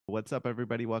What's up,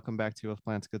 everybody? Welcome back to If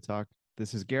Plants Could Talk.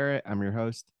 This is Garrett. I'm your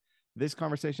host. This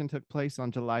conversation took place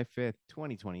on July 5th,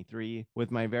 2023,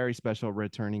 with my very special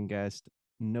returning guest,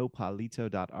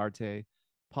 Nopaulito.arte.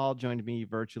 Paul joined me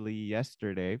virtually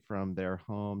yesterday from their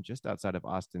home just outside of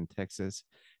Austin, Texas,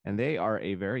 and they are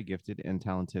a very gifted and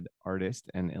talented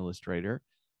artist and illustrator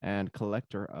and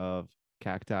collector of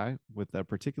cacti with a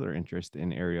particular interest in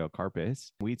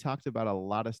Areocarpus. We talked about a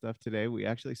lot of stuff today. We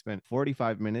actually spent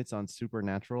 45 minutes on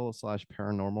supernatural slash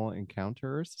paranormal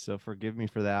encounters. So forgive me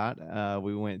for that.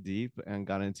 We went deep and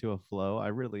got into a flow. I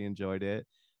really enjoyed it.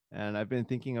 And I've been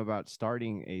thinking about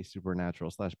starting a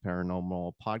supernatural slash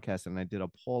paranormal podcast. And I did a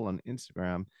poll on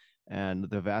Instagram, and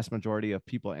the vast majority of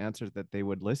people answered that they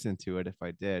would listen to it if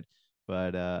I did.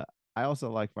 But I also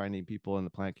like finding people in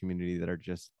the plant community that are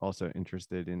just also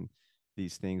interested in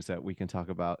these things that we can talk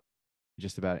about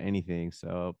just about anything.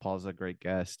 So Paul's a great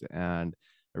guest, and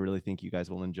I really think you guys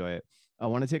will enjoy it. I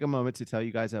want to take a moment to tell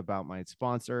you guys about my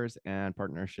sponsors and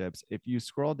partnerships. If you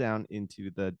scroll down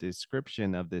into the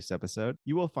description of this episode,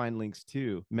 you will find links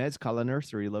to Mezcala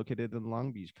Nursery, located in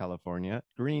Long Beach, California,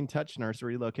 Green Touch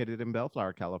Nursery, located in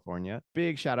Bellflower, California.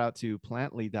 Big shout out to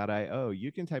Plantly.io.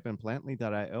 You can type in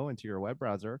Plantly.io into your web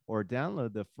browser or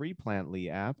download the free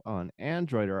Plantly app on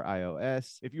Android or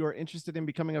iOS. If you are interested in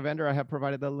becoming a vendor, I have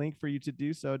provided the link for you to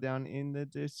do so down in the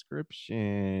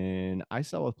description. I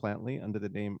sell with Plantly under the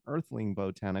name Earthling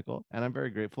Botanical, and I'm very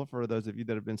grateful for those of you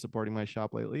that have been supporting my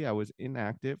shop lately. I was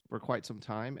inactive for quite some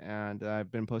time, and I've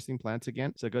been posting plants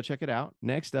again, so go check it out.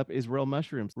 Next up is Real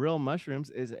Mushrooms. Real Mushrooms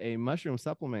is a mushroom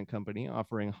supplement company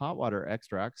offering hot water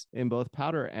extracts in both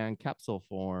powder and capsule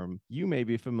form. You may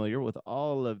be familiar with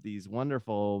all of these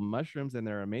wonderful mushrooms and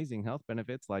their amazing health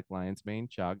benefits like lion's mane,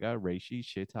 chaga, reishi,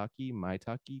 shiitake,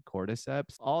 maitake,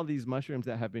 cordyceps, all these mushrooms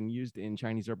that have been used in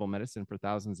Chinese herbal medicine for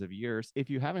thousands of years. If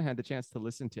you haven't had the chance to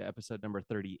listen to episode number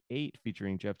 38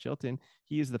 featuring Jeff Chilton,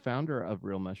 he is the founder of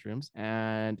Real Mushrooms,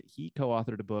 and he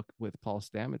co-authored a book with Paul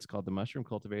Stam. It's called The Mushroom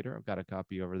Cultivator. I've got a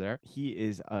copy over there. He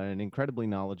is an incredibly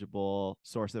knowledgeable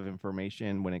source of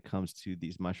information when it comes to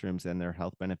these mushrooms and their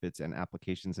health benefits and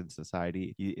applications in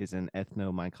society. He is an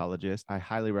ethnomycologist. I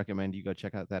highly recommend you go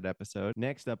check out that episode.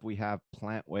 Next up, we have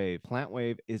PlantWave.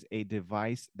 PlantWave is a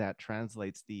device that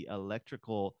translates the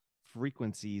electrical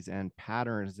frequencies and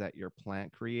patterns that your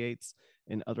plant creates.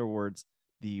 In other words,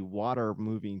 the water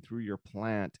moving through your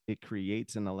plant, it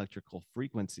creates an electrical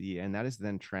frequency, and that is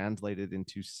then translated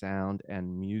into sound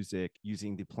and music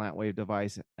using the PlantWave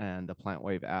device and the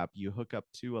PlantWave app. You hook up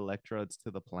two electrodes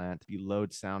to the plant, you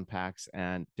load sound packs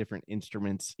and different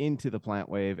instruments into the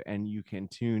PlantWave, and you can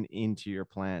tune into your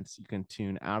plants. You can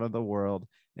tune out of the world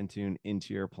and tune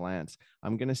into your plants.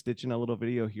 I'm going to stitch in a little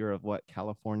video here of what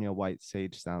California white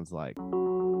sage sounds like.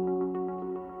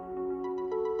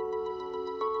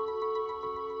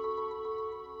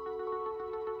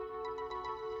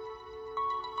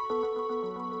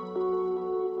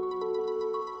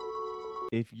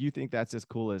 If you think that's as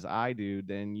cool as I do,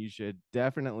 then you should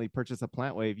definitely purchase a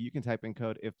PlantWave. You can type in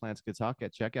code If Plants Could Talk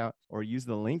at checkout, or use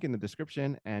the link in the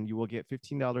description and you will get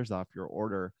 $15 off your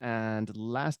order. And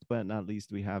last but not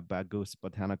least, we have Bagus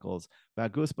Botanicals.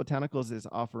 Bagus Botanicals is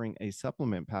offering a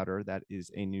supplement powder that is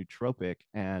a nootropic,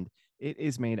 and it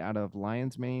is made out of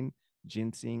lion's mane,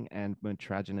 ginseng, and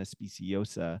Metragena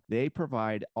speciosa. They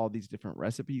provide all these different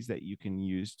recipes that you can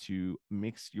use to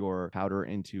mix your powder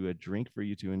into a drink for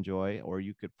you to enjoy, or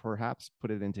you could perhaps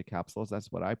put it into capsules.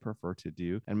 That's what I prefer to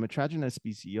do. And Metragena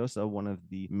speciosa, one of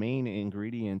the main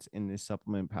ingredients in this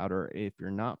supplement powder, if you're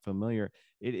not familiar,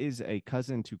 it is a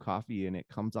cousin to coffee, and it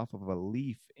comes off of a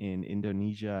leaf in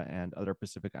Indonesia and other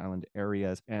Pacific Island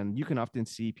areas. And you can often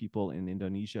see people in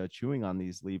Indonesia chewing on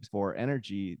these leaves for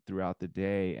energy throughout the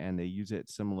day, and they use it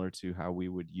similar to how we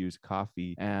would use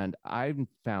coffee. And I've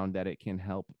found that it can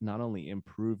help not only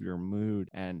improve your mood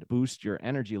and boost your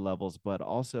energy levels, but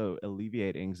also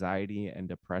alleviate anxiety and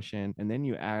depression. And then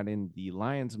you add in the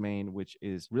lion's mane, which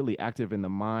is really active in the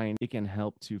mind. It can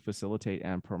help to facilitate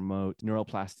and promote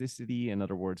neuroplasticity. In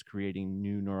other words, creating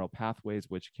new neural pathways,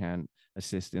 which can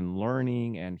assist in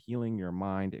learning and healing your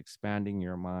mind, expanding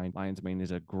your mind. Lion's mane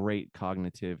is a great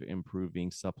cognitive improving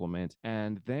supplement.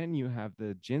 And then you have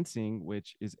the ginseng,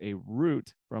 which is a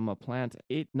root from a plant.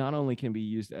 It not only can be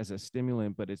used as a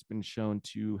stimulant, but it's been shown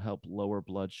to help lower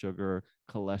blood sugar,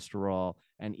 cholesterol,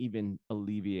 and even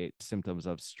alleviate symptoms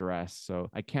of stress. So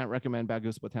I can't recommend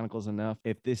Bagus Botanicals enough.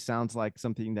 If this sounds like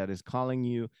something that is calling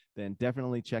you, then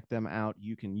definitely check them out.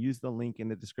 You can use the link in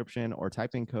the description or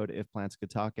type in code If Plants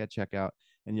Could Talk at checkout,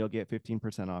 and you'll get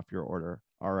 15% off your order.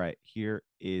 All right, here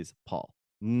is Paul.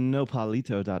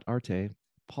 Nopaulito.arte.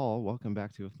 Paul, welcome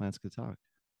back to If Plants Could Talk.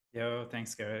 Yo,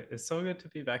 thanks, Garrett. It's so good to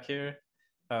be back here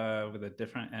with a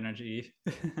different energy.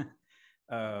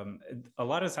 A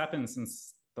lot has happened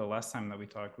since the last time that we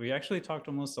talked. We actually talked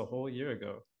almost a whole year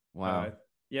ago. Uh, Wow.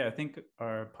 yeah, I think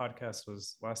our podcast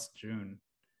was last June.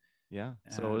 Yeah.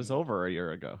 So it was And over a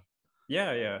year ago.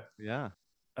 yeah, yeah, Yeah.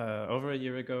 over a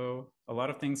year ago, a lot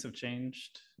of things have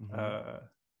changed. Hmm. Uh,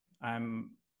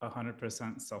 I'm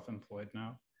 100% self-employed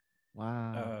now.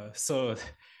 Wow. So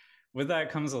with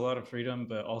that comes a lot of freedom,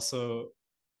 but also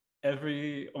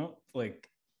every like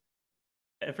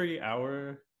every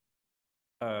hour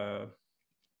uh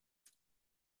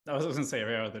I was gonna say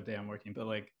every other day I'm working, but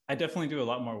like I definitely do a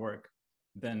lot more work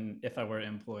than if I were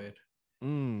employed,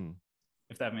 Mm.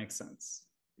 if that makes sense.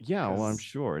 Yeah, well, I'm Because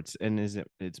sure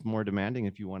it's more demanding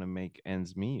if you want to make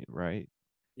ends meet, right?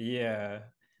 yeah,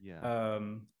 Yeah.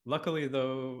 luckily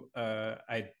though,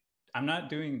 I'm not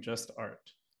doing just art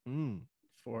Mm.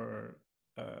 for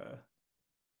uh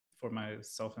for my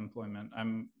self-employment.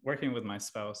 I'm working with my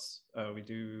spouse. We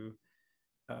do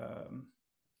um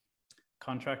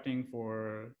contracting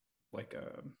for like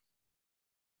a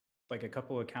like a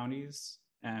couple of counties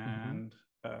Hmm. and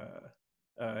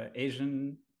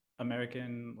Asian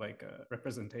American like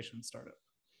representation startup.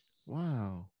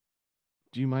 Wow.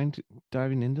 Do you mind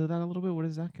diving into that a little bit? What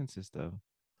does that consist of?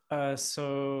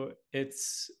 So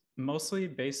it's mostly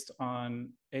based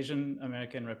on Asian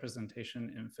American representation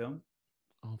in film.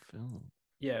 Oh, film.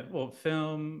 Yeah, well,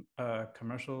 film,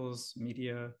 commercials,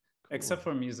 media, except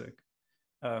Cool. for music,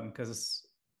 because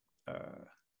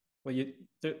well,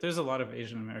 there's a lot of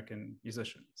Asian American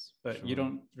musicians, but you Sure.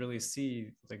 don't really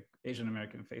see like Asian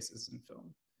American faces in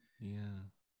film. Yeah.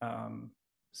 Um,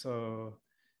 so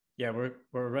yeah, we're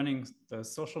running the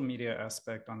social media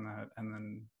aspect on that, and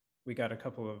then we got a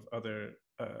couple of other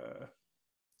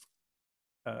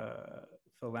uh,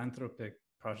 philanthropic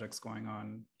projects going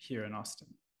on here in Austin.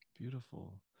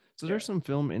 Beautiful. So Yeah. there's some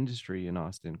film industry in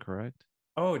Austin, correct?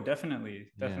 Oh,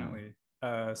 definitely, Yeah. definitely.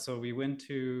 So we went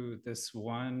to this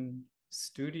one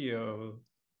studio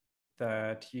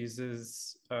that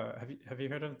uses. Have you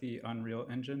heard of the Unreal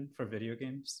Engine for video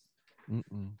games?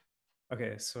 Mm-mm.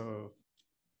 Okay, so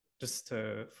just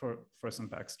to for some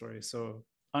backstory, so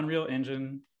Unreal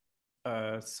Engine,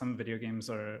 some video games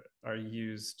are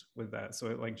used with that, so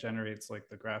it like generates like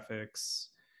the graphics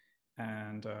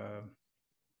and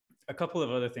a couple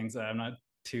of other things that I'm not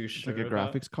too It's like a sure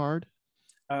about. graphics card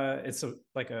It's a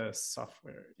like a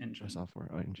software or engine. software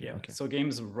oh, engine. Yeah, Okay. so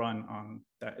games run on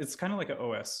that. It's kind of like an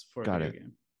OS for a Got video it.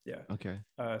 game. Yeah. Okay.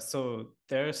 So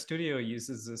their studio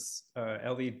uses this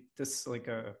LED, this like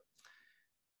a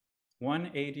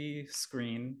 180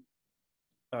 screen,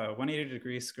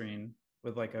 180-degree screen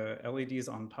with like a LEDs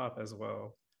on top as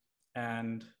well,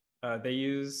 and they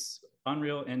use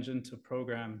Unreal Engine to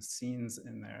program scenes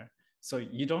in there. So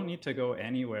you don't need to go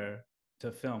anywhere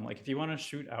to film. Like if you want to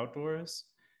shoot outdoors,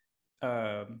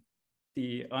 um,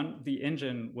 the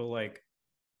engine will like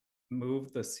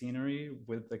move the scenery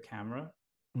with the camera.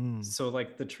 Mm. So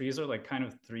like the trees are like kind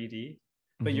of 3D,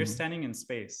 but you're Mm-hmm. standing in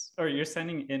space or you're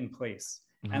standing in place.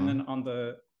 And Uh-huh. then on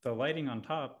the lighting on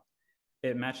top,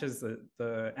 it matches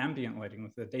the ambient lighting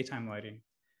with the daytime lighting.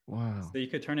 Wow. So you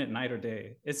could turn it night or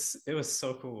day. It was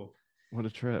so cool. What a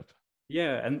trip.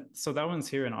 Yeah, and so that one's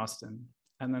here in Austin.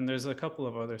 And then there's a couple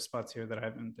of other spots here that I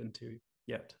haven't been to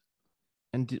yet.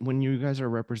 And when you guys are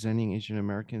representing Asian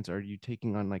Americans, are you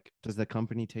taking on like, does the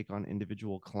company take on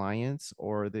individual clients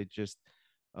or are they just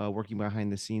working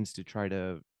behind the scenes to try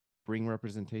to bring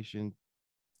representation?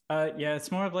 Yeah,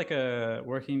 it's more of like a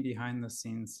working behind the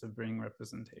scenes to bring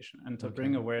representation and to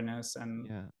bring Okay. awareness and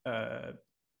Yeah.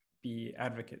 be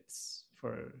advocates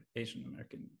for Asian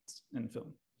Americans in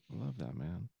film. I love that,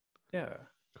 man. Yeah.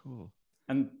 Cool.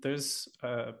 And there's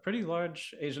a pretty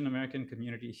large Asian American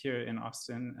community here in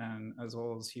Austin and as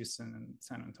well as Houston and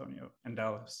San Antonio and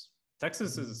Dallas.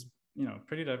 Texas is, Mhm.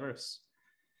 pretty diverse.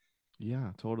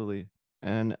 Yeah, totally.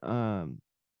 And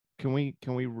can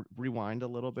we rewind a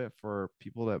little bit for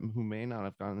people that who may not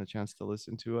have gotten the chance to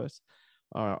listen to us,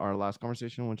 our last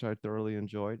conversation, which I thoroughly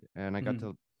enjoyed, and I got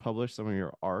Mm-hmm. to publish some of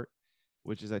your art,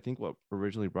 which is I think what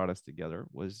originally brought us together.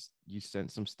 Was you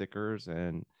sent some stickers,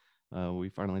 and we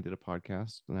finally did a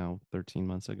podcast now 13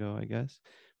 months ago, I guess.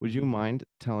 Would you Mm-hmm. mind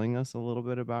telling us a little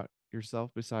bit about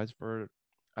yourself, besides for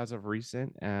as of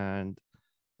recent, and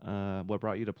what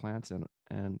brought you to plants,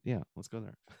 and yeah, let's go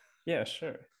there. Yeah,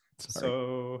 sure. Sorry.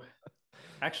 So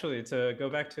actually, to go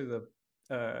back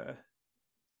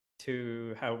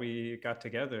to how we got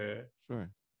together, Sure.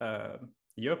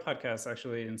 your podcast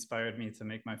actually inspired me to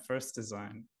make my first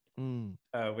design, Mm.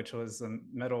 which was a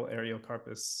metal aerial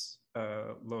carpus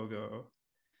logo.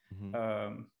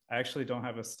 Mm-hmm. I actually don't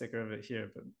have a sticker of it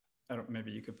here, but I don't.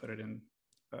 Maybe you could put it in.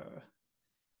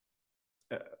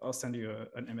 I'll send you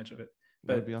an image of it.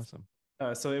 That'd be But awesome.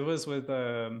 so it was with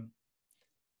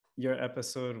your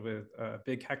episode with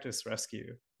Big Cactus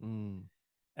Rescue, Mm,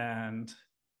 and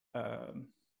um,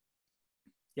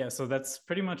 yeah, so that's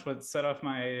pretty much what set off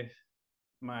my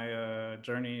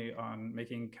journey on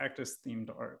making cactus themed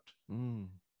art. mm.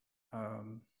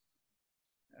 Um,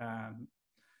 and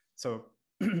so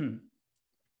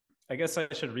I guess I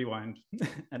should rewind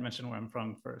and mention where I'm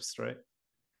from first, right?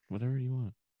 Whatever you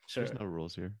want. There's Sure. no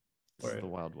rules here. This is the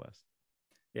Word. Wild West.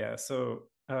 Yeah. So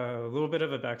a little bit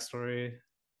of a backstory.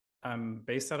 I'm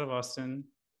based out of Austin.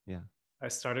 Yeah. I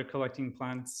started collecting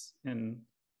plants in,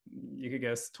 you could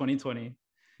guess, 2020.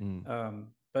 Mm,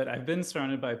 But I've been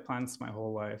surrounded by plants my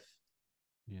whole life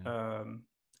yeah.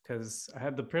 because I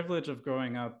had the privilege of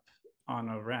growing up on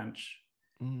a ranch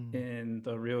Mm, in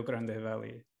the Rio Grande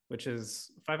Valley, which is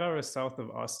 5 hours south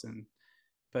of Austin.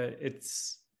 But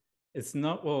it's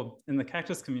not, well, in the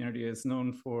cactus community, it's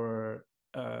known for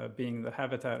being the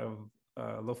habitat of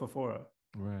Lophophora.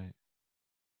 right.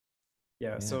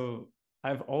 Yeah, Yeah. so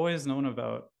I've always known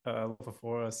about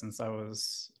Lophophora since I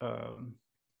was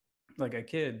like a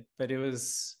kid, but it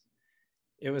was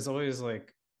always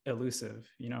like elusive,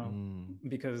 Mm,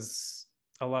 because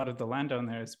a lot of the land down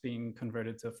there is being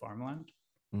converted to farmland.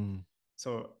 mm,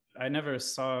 So I never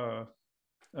saw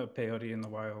a peyote in the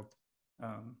wild.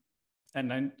 Um,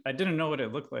 and I didn't know what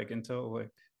it looked like until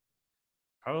like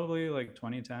probably like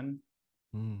 2010.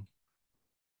 mm.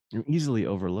 You're easily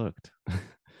overlooked.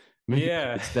 Maybe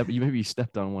Yeah, maybe you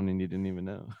stepped on one and you didn't even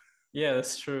know. yeah,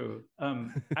 that's true.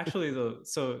 Actually, though,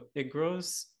 so it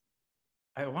grows,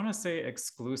 I want to say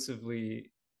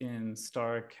exclusively in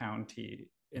Starr County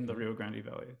in the Okay. Rio Grande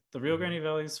Valley. The Rio Uh-huh. Grande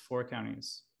Valley is 4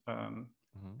 counties. Uh-huh.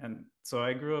 And so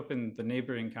I grew up in the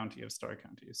neighboring county of Starr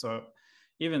County. So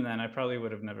even then, I probably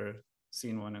would have never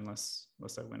seen one unless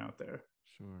I went out there.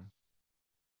 Sure.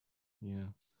 Yeah.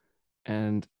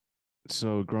 And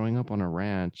so growing up on a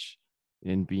ranch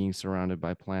and being surrounded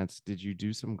by plants, did you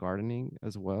do some gardening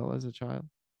as well as a child?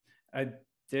 I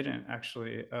didn't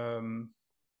actually,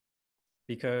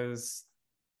 because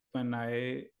when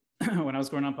I when I was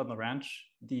growing up on the ranch,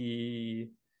 the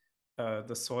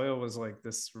soil was like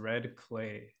this red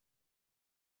clay,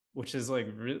 which is like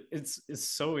it's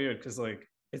so weird because like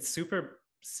it's super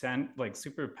sand, like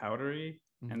super powdery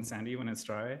and Mm-hmm. sandy when it's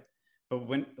dry, but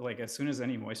when like as soon as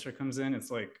any moisture comes in,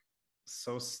 it's like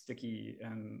so sticky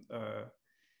and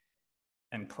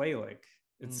clay like.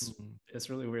 it's Mm, it's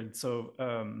really weird. So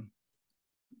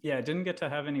yeah, I didn't get to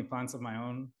have any plants of my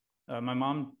own. My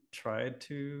mom tried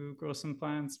to grow some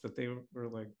plants, but were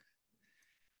like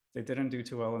they didn't do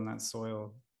too well in that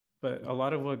soil. But a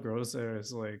lot of what grows there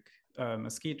is like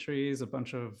mesquite trees, a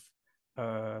bunch of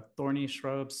thorny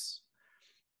shrubs,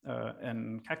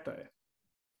 and cacti.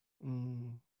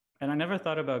 mm, And I never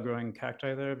thought about growing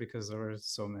cacti there because there were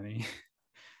so many.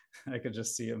 I could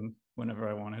just see them whenever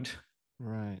I wanted.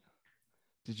 right.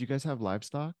 Did you guys have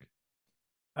livestock?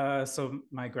 So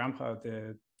my grandpa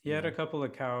did. He had Yeah. a couple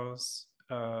of cows,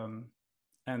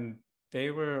 and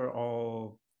they were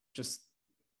all just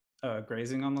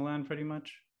grazing on the land pretty much.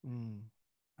 Mm,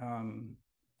 Um,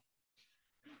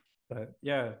 but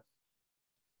yeah,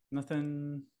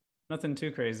 nothing, nothing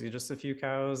too crazy. Just a few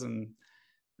cows and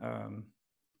um,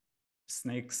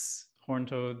 snakes, horn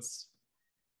toads,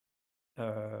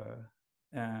 uh,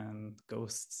 and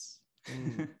ghosts.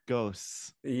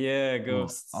 ghosts. Yeah, Ooh, I'll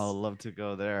ghosts. love to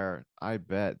go there. I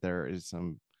bet there is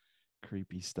some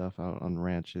creepy stuff out on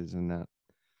ranches and that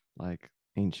like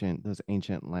those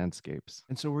ancient landscapes.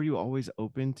 And so were you always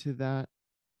open to that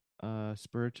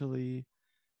spiritually?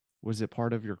 Was it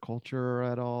part of your culture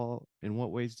at all? In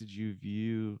what ways did you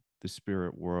view the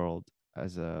spirit world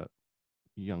as a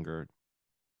younger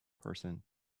person?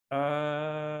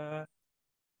 Uh,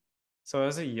 so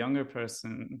as a younger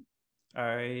person,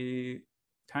 I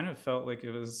kind of felt like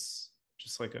it was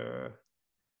just like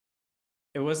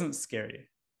it wasn't scary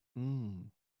Mm,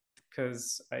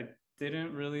 because I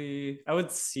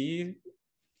would see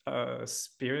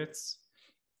spirits,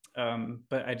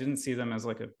 but I didn't see them as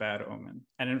like a bad omen.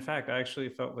 And in fact, I actually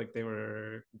felt like they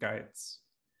were guides.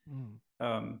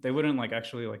 mm, They wouldn't like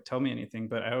actually like tell me anything,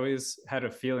 but I always had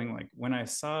a feeling like when I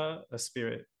saw a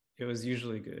spirit, it was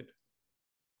usually good.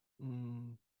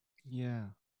 mm. Yeah.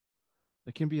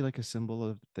 It can be like a symbol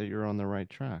of that you're on the right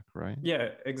track, right? Yeah,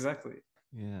 exactly,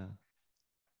 Yeah.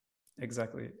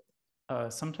 exactly.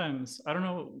 Sometimes I don't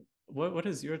know what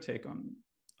is your take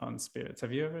on spirits?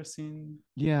 Have you ever seen?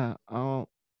 Yeah.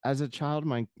 As a child,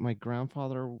 my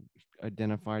grandfather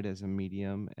identified as a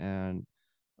medium, and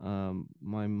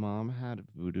My mom had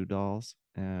voodoo dolls,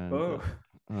 and Oh,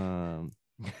 um,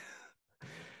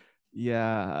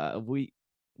 yeah,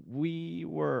 we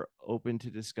were open to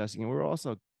discussing, and we were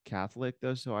also Catholic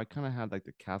though, so I kind of had like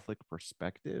the Catholic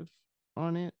perspective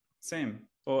on it. same.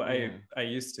 Well, I Yeah, I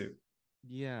used to.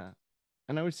 yeah,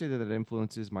 and I would say that it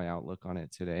influences my outlook on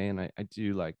it today, and I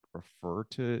do like refer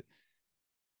to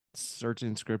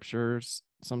certain scriptures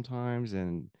sometimes,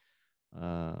 and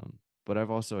but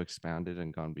I've also expanded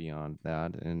and gone beyond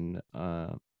that, and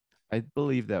I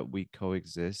believe that we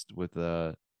coexist with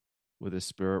a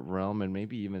spirit realm, and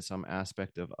maybe even some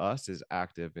aspect of us is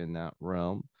active in that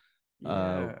realm. Uh,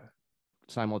 Yeah.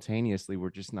 Simultaneously, we're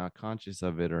just not conscious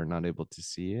of it or not able to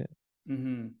see it.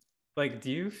 Hmm. Like, do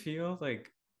you feel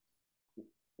like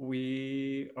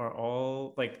we are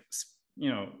all like,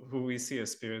 who we see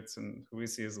as spirits and who we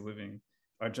see as living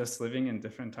are just living in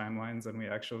different timelines, and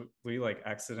we like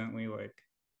accidentally like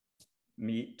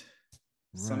meet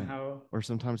Right. somehow? Or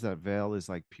sometimes that veil is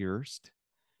like pierced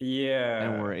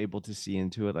and we're Yeah. able to see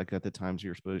into it like at the times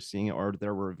you're supposed to seeing it, or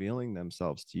they're revealing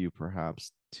themselves to you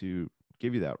perhaps to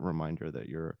give you that reminder that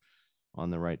you're on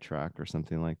the right track or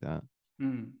something like that.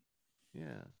 Mm.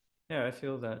 Yeah. Yeah, I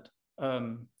feel that.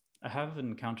 Um, I have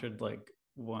encountered like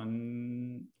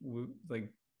one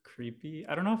like creepy.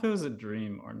 I don't know if it was a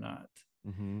dream or not.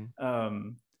 Mm-hmm.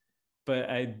 Um, but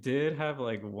I did have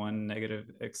like one negative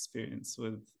experience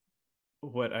with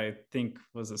what I think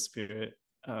was a spirit.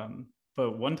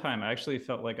 But one time I actually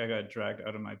felt like I got dragged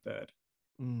out of my bed.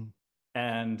 Mm.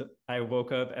 And I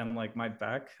woke up and like my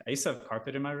back, I used to have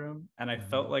carpet in my room, and I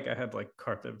felt Uh-huh. like I had like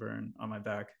carpet burn on my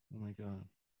back. Oh my God.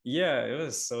 Yeah, it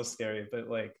was so scary. But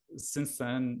like since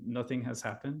then, nothing has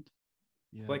happened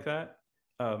Yeah. like that.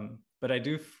 But I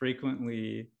do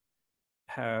frequently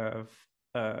have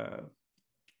uh,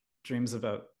 dreams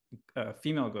about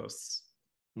female ghosts.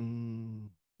 Mm.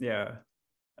 Yeah.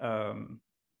 Um,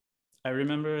 I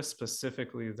remember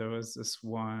specifically there was this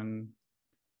one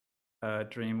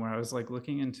dream where I was like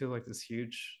looking into like this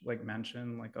huge like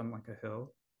mansion like on like a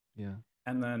hill, Yeah.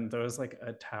 and then there was like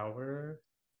a tower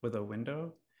with a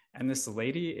window, and this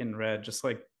lady in red just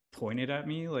like pointed at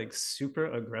me like super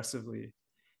aggressively.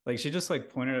 Like she just like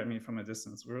pointed at me from a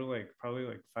distance. We were like probably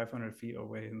like 500 feet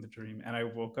away in the dream, and I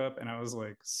woke up and I was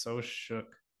like so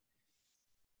shook.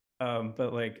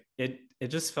 But like it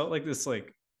just felt like this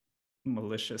like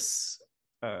malicious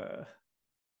uh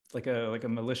like a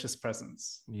malicious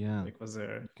presence Yeah. like was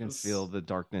there. You It can feel was the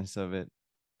darkness of it.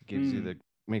 It gives you mm, the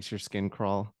makes your skin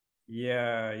crawl.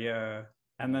 yeah, yeah.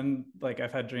 And then like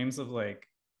I've had dreams of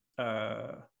uh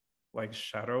like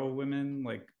shadow women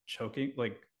like choking,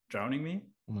 like drowning me.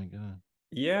 Oh my God.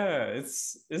 Yeah,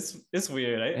 it's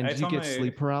weird. And I do you tell get my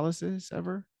sleep paralysis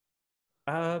ever?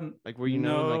 Like where you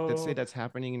know, like let's say no, that's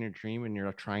happening in your dream and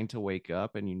you're trying to wake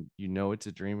up and you know it's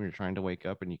a dream and you're trying to wake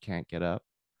up and you can't get up.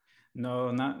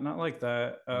 no, not like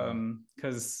that. Uh,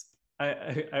 Because I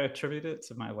attribute it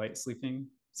to my light sleeping.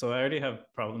 So I already have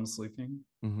problems sleeping.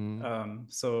 mm-hmm.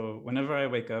 So whenever I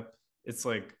wake up, it's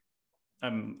like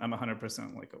I'm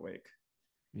 100% like awake.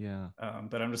 Yeah.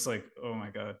 But I'm just like, oh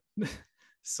my God,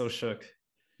 so shook.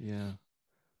 Yeah.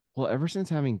 Well, ever since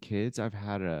having kids, I've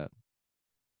had I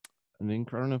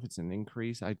don't know if it's an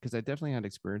increase. I because I definitely had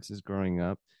experiences growing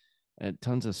up and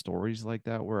tons of stories like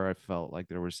that where I felt like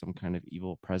there was some kind of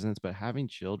evil presence. But having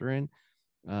children,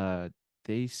 uh,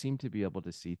 they seem to be able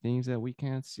to see things that we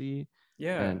can't see.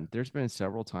 Yeah, And there's been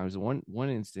several times. One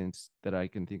instance that I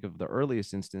can think of, the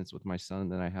earliest instance with my son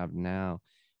that I have now,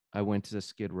 I went to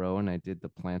Skid Row and I did the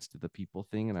plants to the people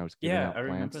thing, and I was giving yeah, I out plants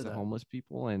remember to that. homeless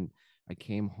people. And I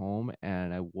came home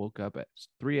and I woke up at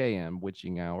 3 a.m.,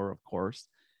 witching hour, of course,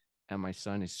 and my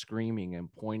son is screaming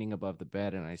and pointing above the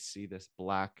bed, and I see this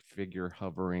black figure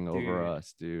hovering over Dude,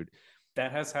 us, dude.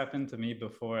 that has happened to me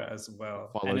before as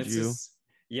well. And Followed it's you? just,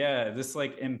 yeah, this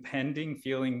like impending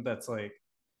feeling that's like,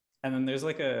 and then there's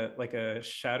like a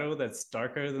shadow that's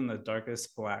darker than the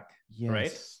darkest black,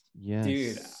 right? Yes,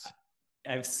 Dude, yes.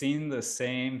 I've seen the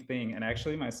same thing, and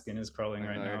actually my skin is crawling I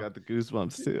right know, I now. got the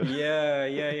goosebumps too. Yeah,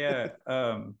 yeah,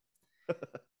 yeah.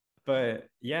 But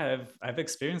yeah, I've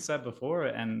experienced that before,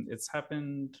 and it's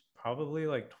happened probably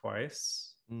like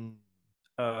twice. Mm,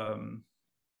 Um,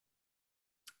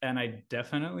 and I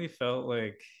definitely felt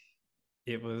like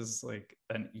it was like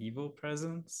an evil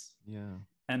presence. yeah,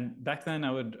 And back then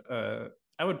I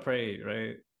would pray,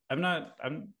 right?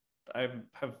 I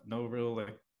have no real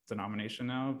like denomination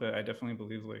now, but I definitely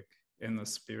believe like in the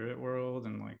spirit world,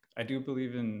 and like I do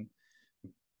believe in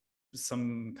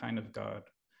some kind of God.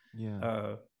 yeah,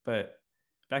 Uh but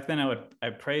back then I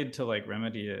prayed to like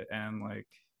remedy it, and like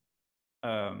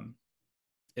um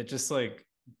it just like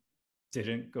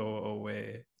didn't go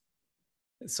away.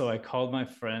 So I called my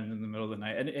friend in the middle of the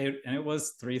night, and it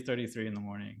was 3:33 in the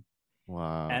morning.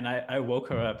 Wow. And I woke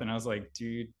her up and I was like,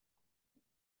 dude,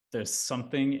 there's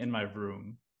something in my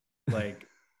room. Like,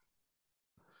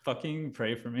 fucking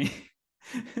pray for me.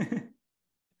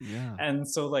 Yeah. And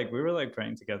so like we were like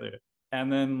praying together.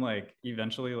 And then like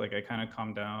eventually like I kind of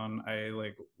calmed down. I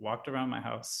like walked around my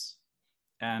house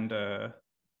and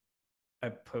I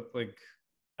put like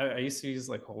I used to use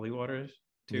like holy water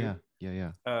too. Yeah.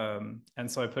 Yeah. Yeah.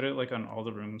 And so I put it like on all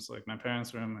the rooms, like my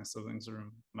parents' room, my siblings'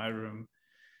 room, my room.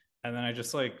 And then I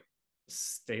just like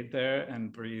stayed there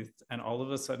and breathed. And all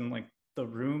of a sudden, like the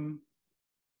room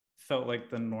felt like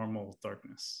the normal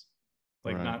darkness,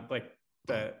 like Right. not like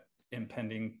that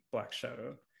impending black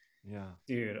shadow. Yeah.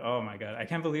 Dude, oh my God. I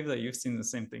can't believe that you've seen the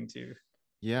same thing too.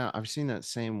 Yeah, I've seen that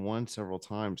same one several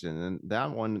times, and then that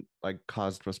one like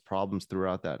caused us problems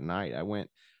throughout that night.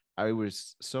 I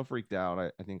was so freaked out.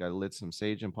 I think I lit some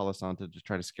sage and Palo Santo to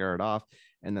try to scare it off,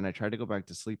 and then I tried to go back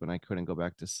to sleep, and I couldn't go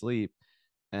back to sleep.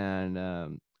 And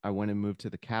I went and moved to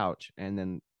the couch, and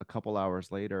then a couple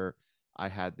hours later, I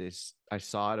had this. I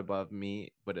saw it above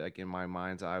me, but like in my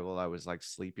mind's eye, while I was like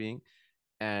sleeping,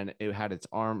 and it had its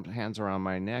hands around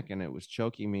my neck, and it was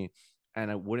choking me,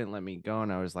 and it wouldn't let me go,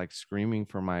 and I was like screaming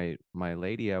for my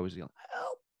lady. I was yelling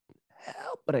help,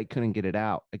 help, but I couldn't get it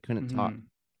out. I couldn't talk. Mm-hmm.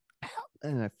 Help.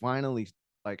 And I finally,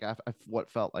 like after what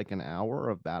felt like an hour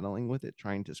of battling with it,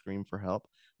 trying to scream for help,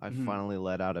 I Mm-hmm. finally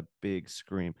let out a big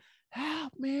scream,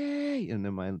 help me. And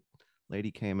then my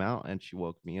lady came out and she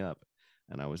woke me up,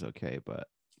 and I was okay. But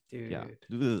yeah.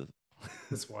 Dude, Ugh.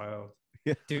 that's wild.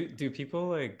 Yeah. Do people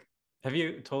like have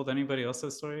you told anybody else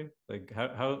this story? Like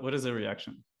how what is their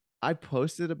reaction? I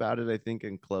posted about it, I think,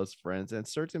 in close friends and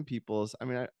certain people's. I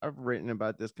mean, I've written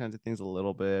about this kinds of things a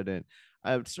little bit, and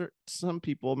I've some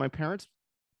people. My parents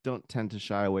don't tend to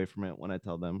shy away from it when I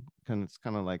tell them. Kind of, it's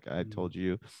kind of like I Mm, told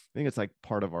you. I think it's like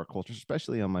part of our culture,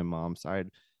 especially on my mom's side.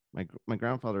 My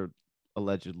grandfather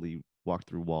allegedly walked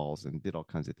through walls and did all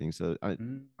kinds of things. So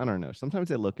mm, I don't know. Sometimes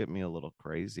they look at me a little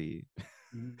crazy,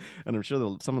 mm. and I'm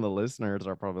sure some of the listeners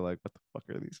are probably like, "What the fuck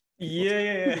are these people Yeah,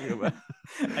 yeah, talking about?"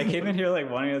 yeah. I came in here like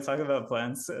wanting to talk about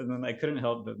plants, and then I couldn't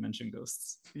help but mention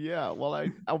ghosts. Yeah, well,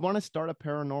 I want to start a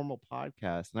paranormal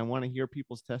podcast, and I want to hear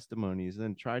people's testimonies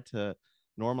and try to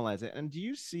normalize it. And do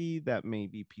you see that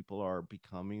maybe people are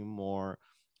becoming more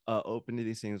open to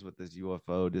these things with this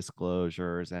UFO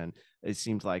disclosures, and it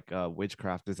seems like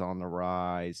witchcraft is on the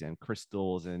rise, and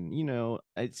crystals, and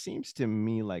it seems to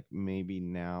me like maybe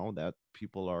now that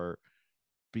people are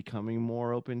becoming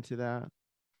more open to that.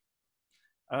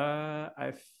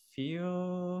 I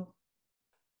feel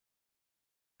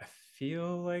I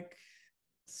feel like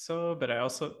so, but I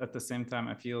also at the same time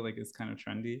I feel like it's kind of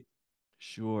trendy.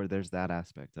 Sure, there's that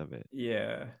aspect of it.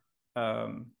 Yeah.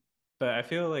 Um, but I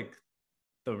feel like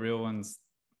the real ones,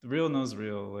 the real knows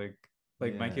real.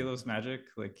 Like Mikey Yeah, Loves Magic,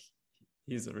 like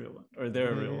he's a real one, or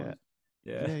they're a yeah, real yeah, one.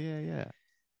 Yeah. yeah, yeah, yeah.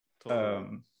 Totally.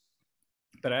 Um,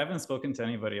 but I haven't spoken to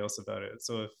anybody else about it.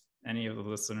 So if any of the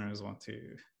listeners want to,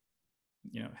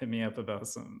 hit me up about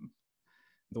some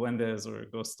duendes or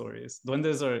ghost stories.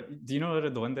 Duendes are. Do you know what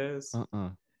a duende is? Uh-uh.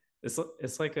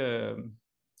 It's like a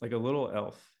little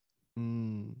elf.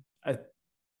 Mm. I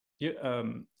you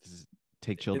Does it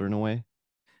take it, children away?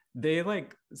 they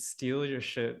like steal your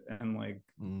shit and like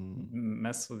Mm.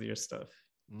 mess with your stuff.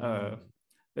 Uh, Mm.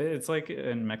 it's like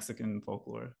in Mexican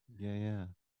folklore. Yeah, yeah.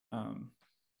 Um,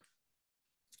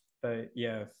 but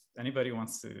yeah, if anybody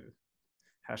wants to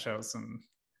hash out some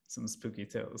spooky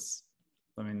tales,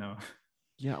 let me know.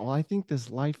 Yeah, well, I think this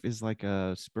life is like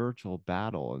a spiritual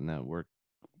battle, and that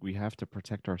we have to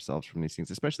protect ourselves from these things.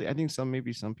 Especially, I think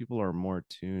maybe some people are more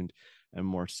tuned and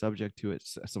more subject to it.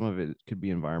 Some of it could be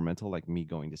environmental, like me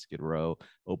going to Skid Row,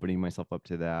 opening myself up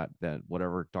to that. That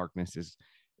whatever darkness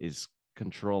is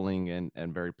controlling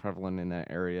and very prevalent in that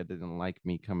area didn't like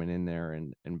me coming in there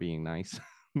and being nice.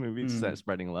 Maybe it's that Mm,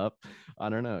 spreading love. I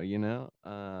don't know,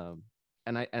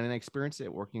 and I experienced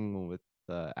it working with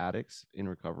addicts in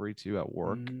recovery too at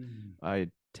work. mm, I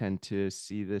tend to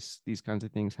see these kinds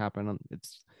of things happen.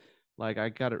 It's like I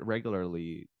got it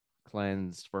regularly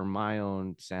cleansed for my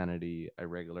own sanity. I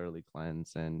regularly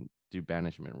cleanse and do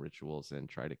banishment rituals and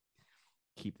try to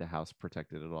keep the house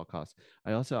protected at all costs.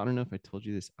 I don't know if I told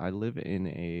you this. I live in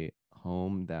a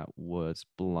home that was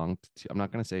belonged to. I'm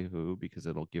not going to say who because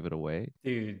it'll give it away.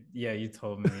 dude, yeah, you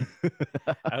told me.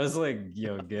 I was like,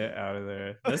 yo, get out of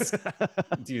there.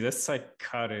 That's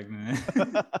psychotic, man.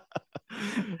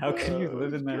 How could you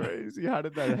live It's in that? crazy. How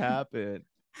did that happen?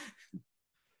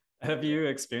 Have you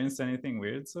experienced anything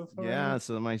weird so Yeah, far?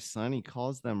 so my son, he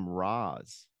calls them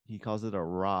Ra's. He calls it a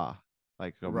Ra.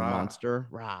 like a Ra. monster.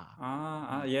 Rah.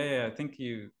 Yeah, yeah. I think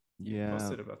you Yeah.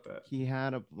 posted about that. He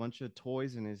had a bunch of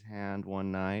toys in his hand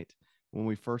one night when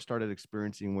we first started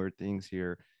experiencing weird things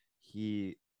here.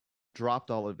 He dropped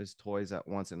all of his toys at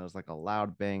once and it was like a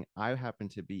loud bang. I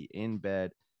happened to be in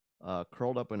bed,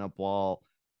 curled up in a ball,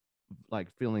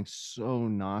 like feeling so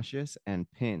nauseous and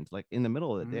pinned. Like in the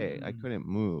middle of the day, I Mm, couldn't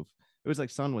move. It was like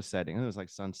sun was setting. It was like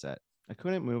sunset. I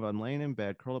couldn't move. I'm laying in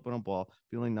bed, curled up on a ball,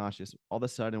 feeling nauseous. All of a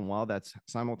sudden, while that's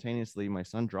simultaneously, my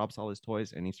son drops all his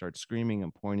toys and he starts screaming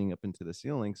and pointing up into the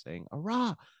ceiling, saying,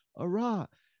 "Arah, arah!"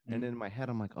 And mm, in my head,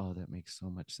 I'm like, "Oh, that makes so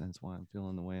much sense. Why I'm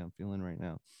feeling the way I'm feeling right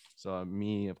now." So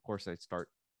me, of course, I start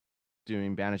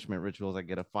doing banishment rituals. I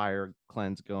get a fire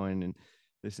cleanse going and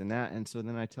this and that. And so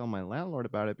then I tell my landlord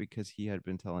about it because he had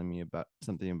been telling me about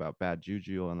something about bad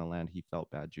juju on the land. He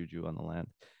felt bad juju on the land.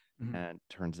 mm. And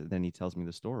turns it, then he tells me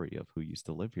the story of who used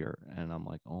to live here. And I'm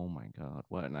like, oh my God,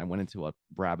 what? And I went into a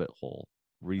rabbit hole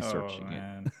Oh researching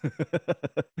man.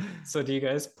 it. So do you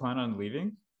guys plan on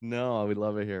leaving? No, we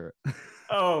love it here.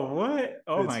 Oh, what?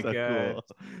 Oh It's my so God, cool.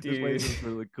 This dude. place is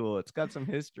really cool. It's got some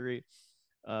history.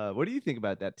 What do you think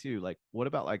about that too? Like, what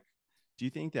about like, do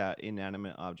you think that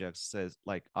inanimate objects says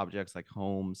like objects like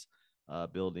homes,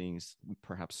 buildings,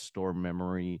 perhaps store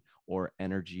memory or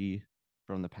energy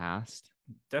from the past?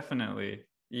 Definitely.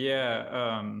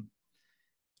 Yeah.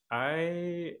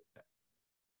 I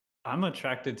I'm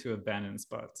attracted to abandoned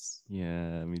spots.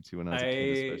 Yeah, me too. When I was a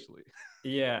kid, I especially.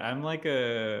 yeah, I'm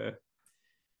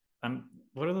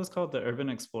what are those called? The urban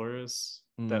explorers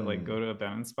that like Mm, go to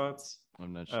abandoned spots.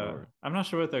 I'm not sure. I'm not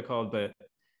sure what they're called, but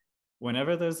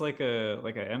whenever there's like an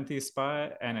empty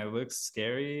spot and it looks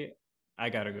scary, I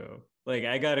gotta go. Like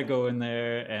I gotta go in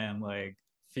there and like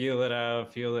feel it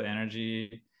out, feel the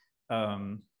energy.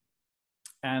 Um,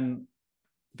 and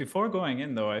before going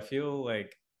in though, I feel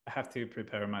like I have to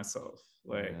prepare myself.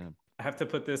 Like Yeah. I have to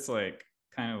put this like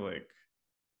kind of like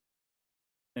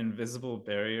invisible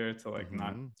barrier to like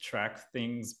not Mm-hmm. track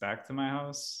things back to my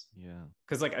house. Yeah.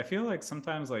 Cause like I feel like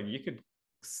sometimes like you could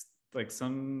like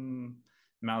some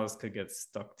malice could get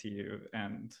stuck to you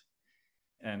and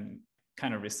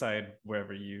kind of reside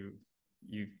wherever you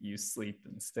sleep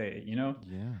and stay, you know?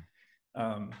 Yeah.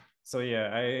 Um so yeah,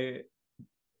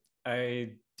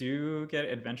 I do get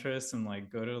adventurous and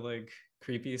like go to like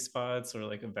creepy spots or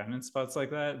like abandoned spots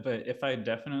like that. But if I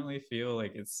definitely feel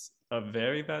like it's a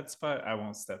very bad spot, I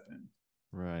won't step in.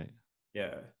 Right.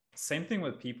 Yeah. Same thing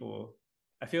with people.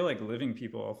 I feel like living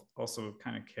people also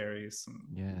kind of carry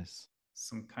Yes.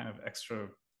 some kind of extra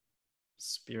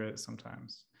spirit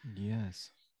sometimes.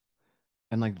 Yes.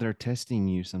 And like they're testing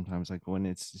you sometimes, like when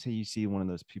it's say you see one of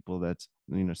those people that's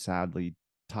sadly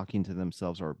talking to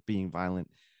themselves or being violent,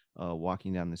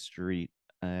 walking down the street,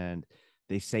 and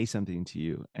they say something to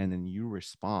you and then you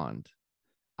respond.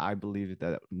 I believe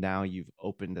that now you've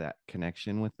opened that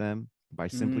connection with them by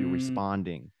simply Mm,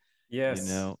 responding, yes.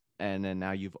 and then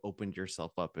now you've opened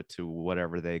yourself up to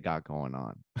whatever they got going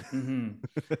on.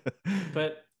 Mm-hmm.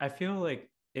 But I feel like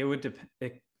it would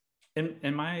depend.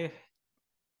 In my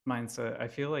mindset, I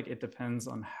feel like it depends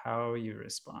on how you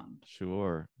respond.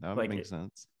 Sure, that Like, makes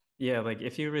sense. yeah, like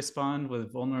if you respond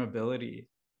with vulnerability,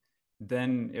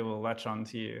 then it will latch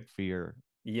onto you. Fear.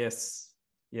 Yes.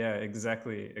 Yeah,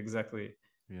 exactly. Exactly.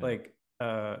 Yeah. Like,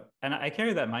 and I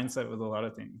carry that mindset with a lot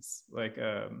of things. Like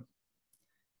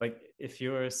if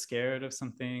you're scared of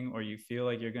something or you feel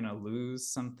like you're gonna lose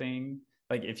something,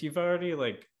 like if you've already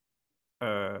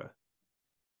uh,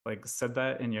 like said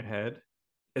that in your head,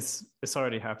 it's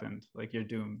already happened. Like you're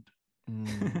doomed.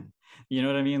 Mm, You know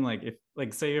what I mean? Like if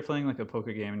like say you're playing like a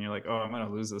poker game and you're like, oh, I'm gonna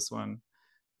lose this one.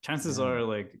 Chances yeah. are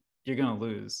like you're gonna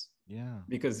lose Yeah.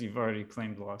 because you've already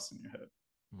claimed loss in your head.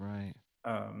 Right.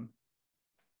 Um,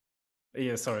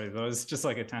 yeah, sorry, that was just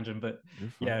like a tangent, but You're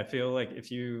yeah, fine. I feel like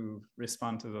if you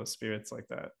respond to those spirits like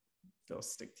that, they'll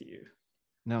stick to you.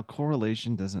 Now,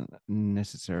 correlation doesn't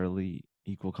necessarily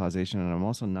equal causation, and I'm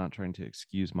also not trying to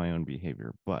excuse my own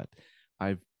behavior, but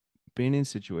I've been in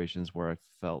situations where I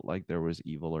felt like there was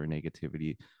evil or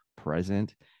negativity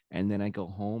present, and then I go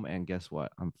home and guess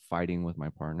what? I'm fighting with my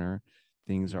partner.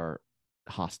 Things Mm-hmm. are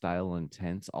hostile and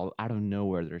tense. All out of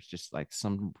nowhere, there's just like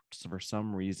some for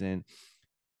some reason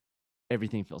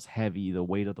everything feels heavy, the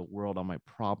weight of the world on my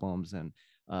problems and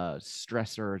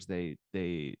stressors,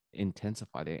 they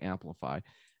intensify, they amplify.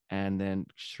 And then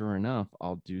sure enough,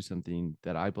 I'll do something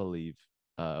that I believe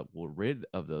will rid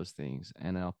of those things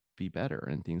and I'll be better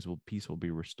and things will peace will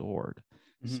be restored.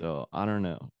 Mm-hmm. So I don't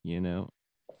know.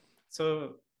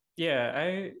 So yeah,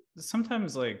 I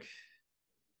sometimes like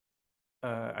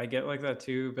I get like that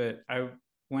too, but I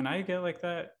when I get like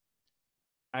that,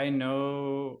 I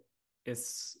know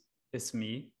it's it's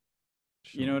me.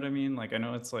 You know Sure. what I mean? Like I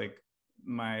know it's like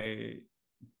my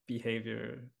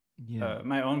behavior, Yeah.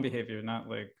 my own behavior, not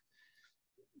like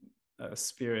a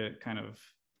spirit kind of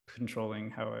controlling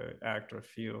how I act or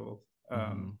feel.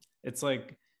 Mm-hmm. It's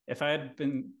like if I had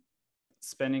been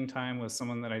spending time with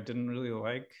someone that I didn't really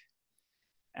like,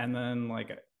 and then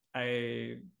like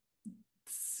I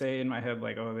say in my head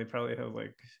like, oh, they probably have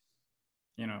like,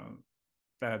 you know,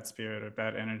 bad spirit or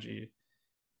bad energy.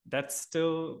 That's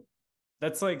still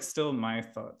that's like still my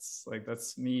thoughts. Like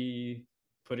that's me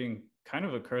putting kind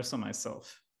of a curse on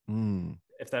myself, Mm.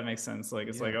 if that makes sense. Like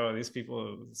it's like, Yeah. oh, these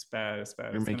people, it's bad, it's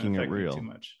bad, You're it's gonna making it affect me too real.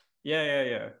 much. Yeah, yeah,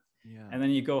 yeah. Yeah. And then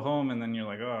you go home and then you're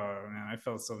like, oh man, I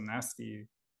felt so nasty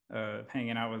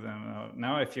hanging out with them.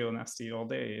 Now I feel nasty all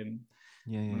day, and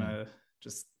Yeah. I'm Yeah. gonna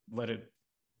just let it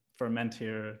ferment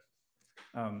here.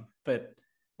 But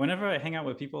whenever I hang out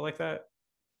with people like that,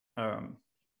 um,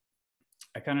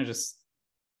 I kind of just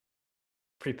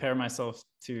prepare myself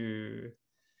to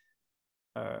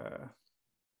uh,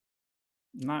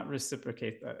 not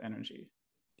reciprocate that energy.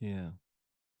 Yeah.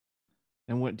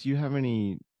 And what do you have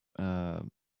any uh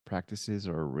practices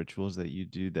or rituals that you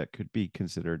do that could be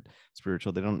considered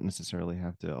spiritual? They don't necessarily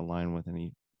have to align with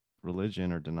any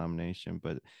religion or denomination,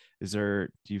 but do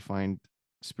you find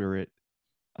spirit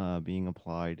being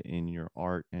applied in your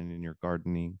art and in your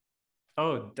gardening?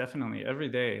 Oh, definitely every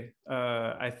day.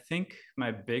 I think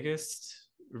my biggest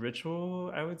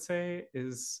ritual, I would say,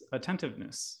 is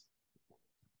attentiveness.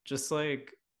 Just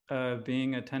like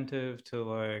being attentive to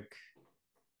like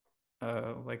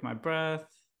my breath,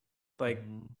 like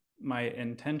Mm-hmm. my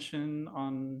intention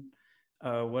on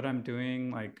what I'm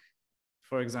doing. Like,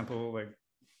 for example, like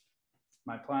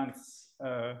my plants.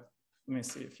 Let me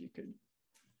see if you could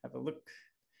have a look.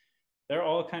 They're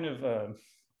all kind of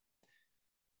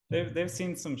they've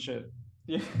seen some shit.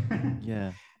 Yeah.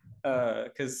 Yeah.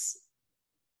 Because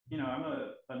I'm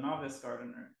a novice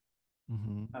gardener.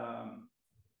 Mm-hmm. Um,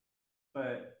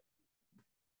 but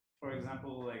for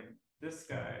example, like this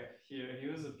guy here, he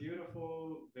was a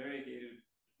beautiful variegated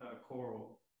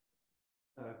coral,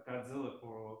 Godzilla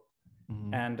coral,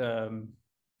 Mm-hmm. and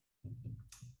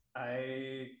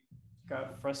I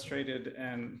got frustrated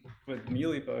and with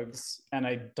mealybugs, and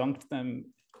I dumped them.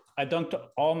 I dumped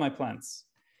all my plants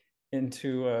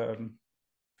into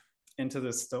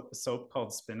this soap called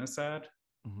spinosad,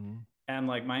 Mm-hmm. and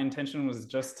like my intention was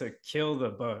just to kill the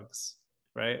bugs,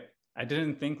 right? I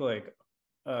didn't think like,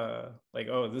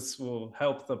 oh, this will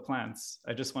help the plants.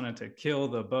 I just wanted to kill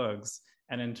the bugs,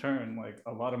 and in turn like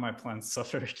a lot of my plants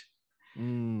suffered.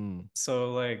 Mm.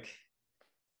 So like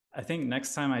I think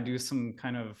next time I do some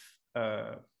kind of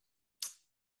uh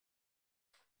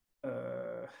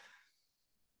uh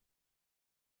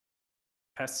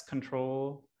pest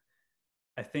control,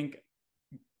 I think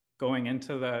going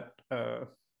into that uh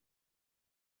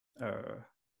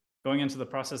going into the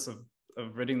process of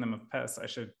ridding them of pests, I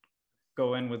should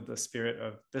go in with the spirit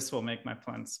of this will make my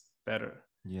plants better.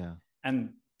 Yeah.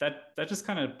 And that just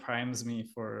kind of primes me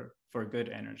for good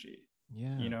energy, you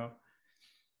Yeah. know.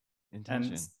 And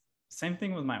Intention. same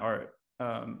thing with my art.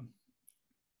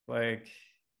 Like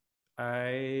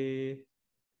I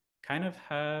kind of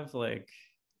have like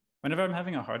whenever I'm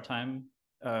having a hard time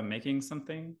making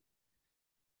something,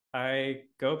 I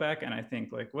go back and I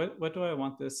think like what do I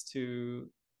want this to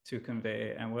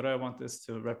convey, and what do I want this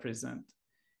to represent,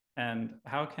 and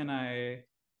how can I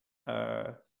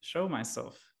show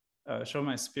myself, show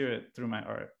my spirit through my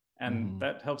art. And Mm-hmm.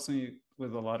 that helps me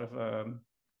with a lot of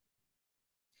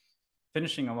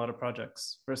finishing a lot of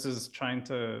projects versus trying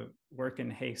to work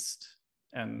in haste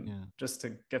and Yeah. just to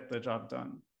get the job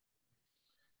done.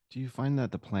 Do you find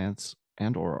that the plants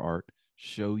and or art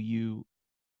show you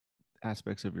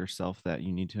aspects of yourself that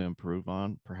you need to improve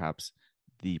on? Perhaps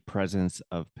the presence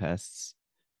of pests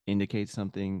indicates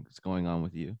something is going on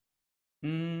with you,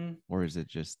 Mm, or is it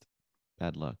just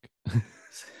bad luck?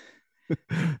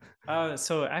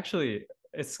 so actually,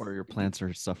 it's Or your plants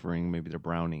are suffering, maybe they're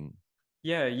browning.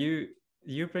 yeah.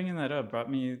 You bringing that up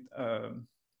brought me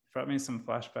some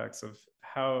flashbacks of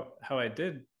how I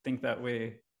did think that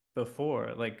way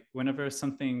before. Like whenever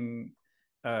something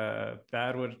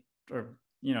bad would, or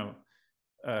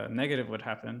negative would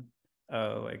happen,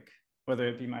 like whether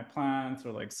it be my plants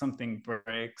or like something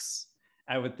breaks,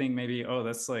 I would think maybe, oh,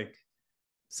 that's like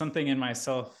something in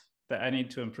myself that I need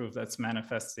to improve that's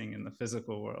manifesting in the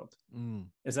physical world. Mm.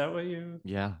 Is that what you?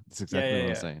 Yeah, that's Yeah, exactly yeah, what I'm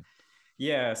yeah. saying.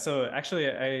 Yeah. So actually,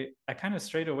 I kind of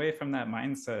strayed away from that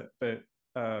mindset, but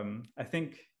I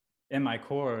think in my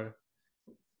core,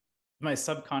 my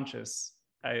subconscious,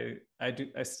 I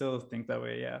still think that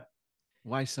way. Yeah.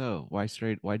 Why so? Why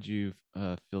straight? Why'd you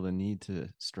feel the need to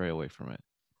stray away from it?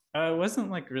 It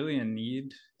wasn't like really a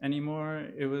need anymore.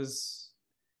 It was,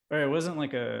 or it wasn't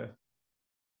like a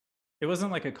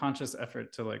conscious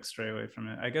effort to like stray away from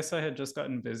it. I guess I had just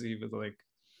gotten busy with like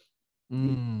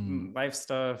Mm, life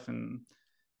stuff and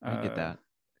I get uh that.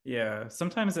 yeah,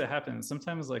 sometimes it happens.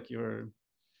 Sometimes like you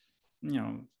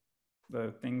know,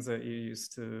 the things that you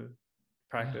used to Yeah.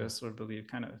 practice or believe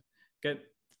kind of get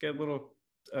get little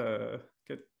uh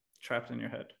get trapped in your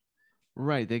head.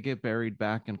 Right. They get buried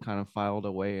back and kind of filed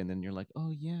away. And then you're like, oh,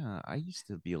 yeah, I used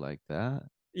to be like that,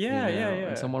 Yeah, yeah, And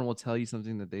yeah. someone will tell you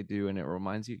something that they do and it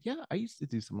reminds you, yeah, I used to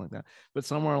do something like that. But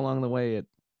somewhere along the way, it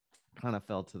kind of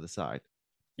fell to the side.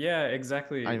 Yeah,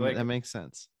 exactly. That makes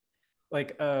sense.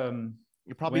 Like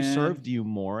It probably served when you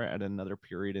more at another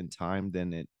period in time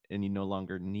than it, and you no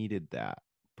longer needed that,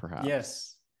 perhaps.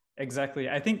 yes, exactly.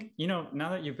 I think, now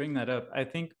that you bring that up, I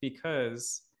think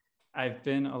because I've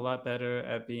been a lot better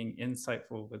at being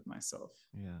insightful with myself.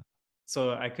 Yeah.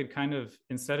 So I could kind of,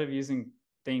 instead of using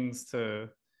things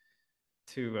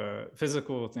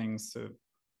physical things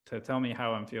to tell me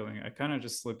how I'm feeling, I kind of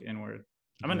just look inward.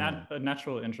 I'm Yeah. a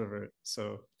natural introvert,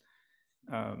 so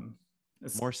um,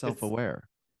 More it's self-aware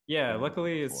yeah. than ever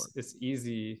Luckily, before. it's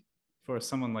easy for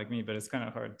someone like me, but it's kind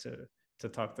of hard to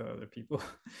talk to other people.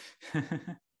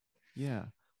 Yeah.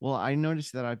 Well, I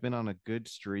noticed that I've been on a good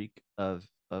streak of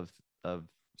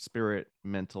spirit,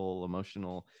 mental,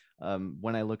 emotional.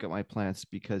 When I look at my plants,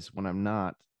 because when I'm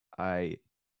not, I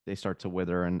they start to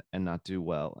wither and not do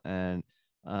well. And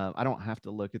I don't have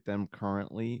to look at them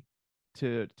currently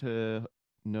to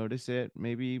notice it,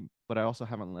 maybe, but I also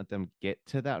haven't let them get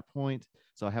to that point.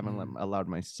 So I haven't Mm. allowed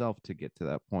myself to get to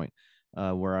that point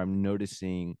where I'm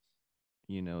noticing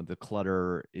the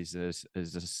clutter is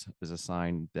a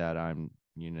sign that I'm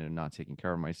not taking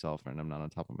care of myself and I'm not on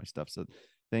top of my stuff. So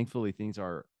thankfully things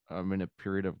are I'm in a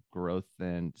period of growth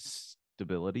and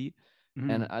stability.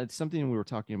 And Mm. it's something we were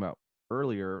talking about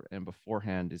earlier and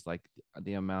beforehand is like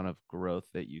the amount of growth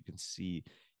that you can see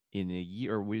in a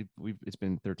year. We've it's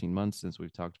been 13 months since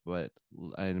we've talked, but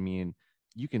I mean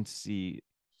you can see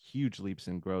huge leaps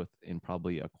in growth in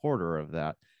probably a quarter of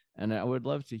that. And I would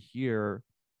love to hear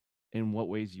in what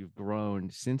ways you've grown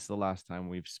since the last time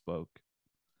we've spoke.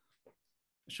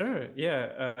 Sure.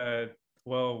 Yeah.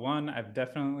 Well, one, I've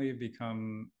definitely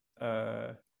become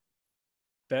uh,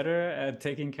 better at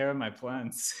taking care of my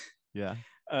plants. Yeah.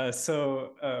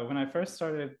 When I first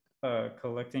started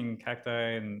collecting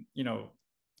cacti and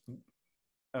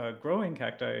growing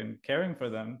cacti and caring for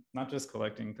them, not just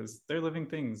collecting because they're living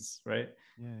things, right?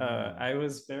 Yeah. Yeah. I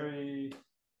was very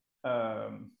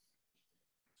um,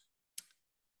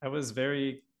 I was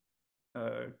very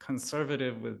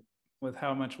conservative with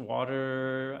how much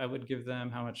water I would give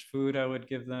them, how much food I would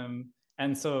give them,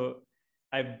 and so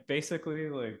I basically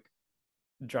like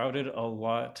droughted a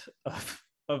lot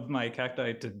of my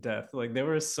cacti to death. Like they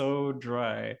were so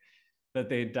dry that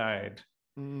they died.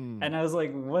 Mm, And I was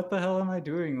like, what the hell am I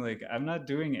doing? Like, I'm not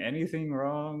doing anything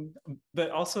wrong. But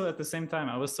also at the same time,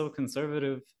 I was so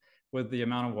conservative with the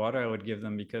amount of water I would give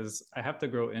them because I have to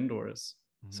grow indoors.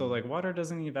 So, mm-hmm. like, water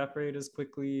doesn't evaporate as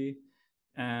quickly.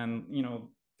 And,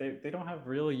 they don't have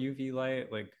real UV light.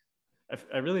 Like,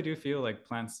 I really do feel like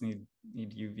plants need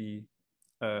UV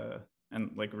uh,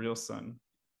 and like real sun.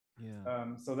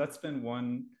 Yeah. So that's been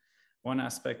one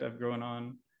aspect I've grown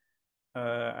on.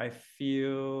 I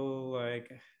feel like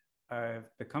I've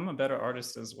become a better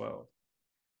artist as well.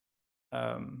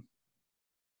 Um,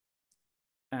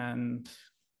 and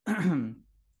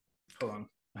hold on,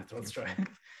 my throat's You're dry. fine.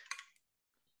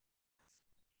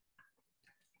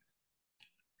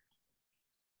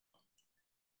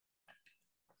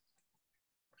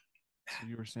 So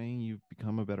you were saying you've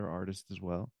become a better artist as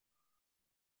well?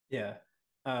 Yeah.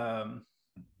 Um,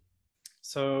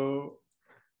 so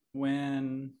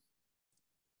when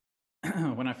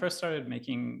when I first started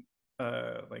making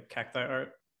like cacti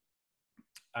art,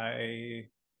 I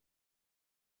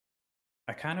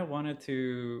I kind of wanted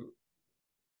to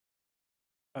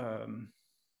um,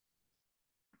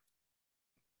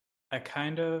 I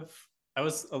kind of I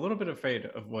was a little bit afraid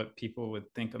of what people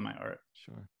would think of my art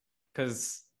Sure.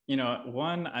 because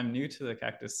one, I'm new to the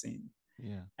cactus scene,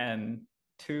 Yeah. and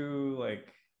two,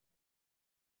 like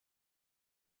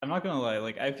I'm not gonna lie,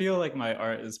 like I feel like my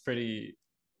art is pretty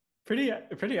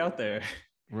out there.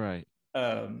 Right.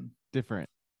 um Different.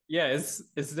 yeah, it's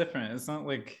different. It's not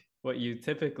like what you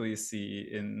typically see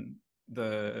in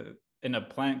a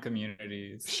plant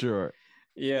communities. Sure.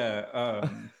 Yeah.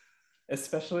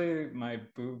 Especially my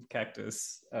boob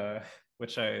cactus,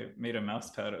 which I made a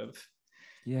mouse pad of.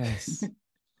 Yes.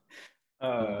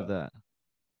 Love uh that.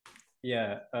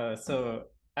 Yeah. So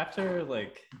after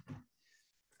like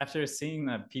after seeing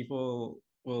that people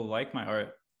will like my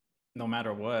art no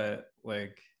matter what,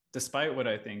 like despite what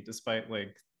I think, despite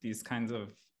like these kinds of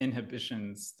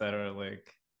inhibitions that are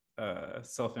like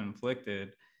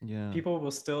self-inflicted, Yeah. people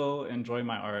will still enjoy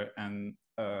my art, and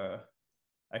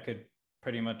I could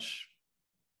pretty much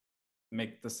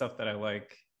make the stuff that I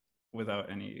like without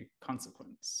any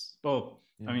consequence. Well,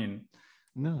 I Yeah. mean,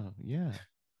 No, yeah.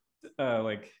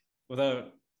 like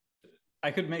without,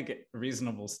 I could make it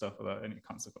reasonable stuff without any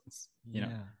consequence, you know?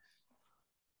 Yeah.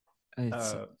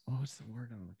 It's Uh, what's the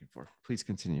word I'm looking for? Please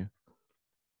continue.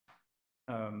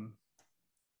 um,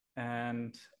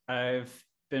 and I've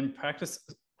been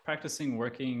practicing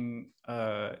working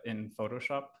in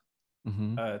Photoshop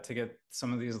Mm-hmm. to get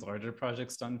some of these larger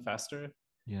projects done faster.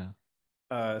 Yeah.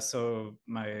 So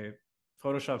my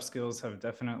Photoshop skills have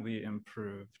definitely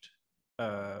improved.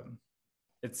 Um,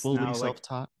 it's Fully now like,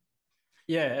 self-taught.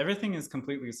 yeah, everything is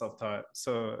completely self-taught.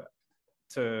 So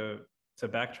to to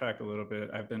backtrack a little bit,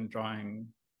 I've been drawing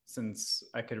since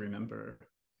I could remember.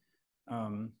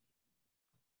 Um,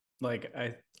 like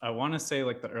I want to say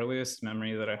like the earliest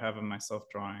memory that I have of myself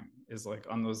drawing is like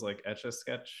on those like etch a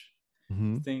sketch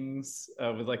Mm-hmm. things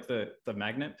with like the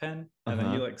magnet pen, and then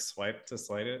Uh-huh. you like swipe to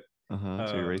slide it. Uh-huh.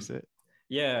 To Um, erase it.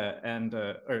 yeah, and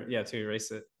or yeah, to erase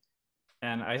it.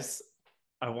 And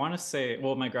I want to say,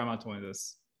 well, my grandma told me this.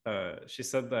 She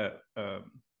said that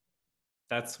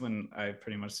that's when I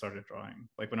pretty much started drawing,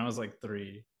 like when I was like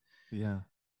 3. Yeah.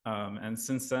 And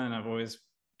since then, I've always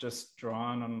just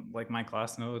drawn on like my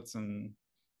class notes and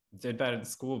did bad in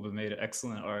school, but made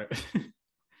excellent art. uh,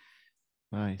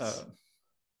 Nice.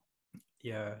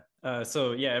 yeah.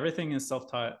 So yeah, everything is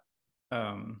self-taught.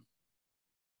 Um,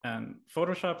 and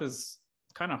Photoshop is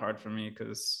kind of hard for me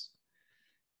because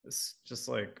it's just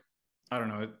like, I don't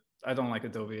know. I don't like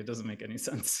Adobe. It doesn't make any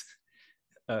sense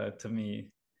to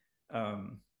me.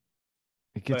 Um,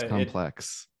 It gets but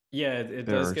complex. yeah, it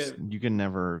There does are get, you can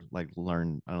never like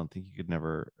learn. I don't think you could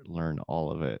never learn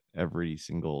all of it, every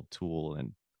single tool.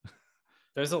 And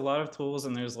there's a lot of tools,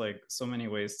 and there's like so many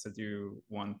ways to do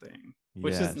one thing,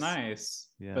 which is yes. nice,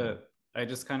 Yeah. but I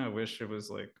just kind of wish it was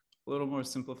like a little more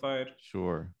simplified.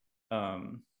 Sure.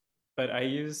 Um, but I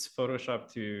use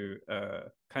Photoshop to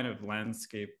kind of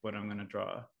landscape what I'm going to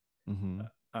draw. Mm-hmm.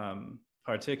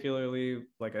 Particularly,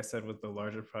 like I said, with the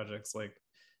larger projects, like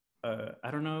I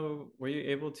don't know, were you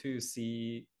able to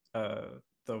see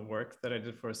the work that I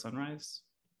did for Sunrise?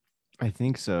 I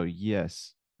think so.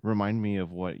 Yes. Remind me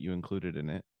of what you included in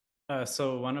it.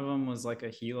 So one of them was like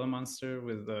a Gila monster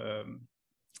with a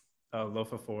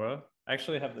Lofafora. I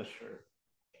actually have the shirt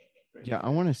right Yeah, I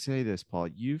here. want to say this, Paul.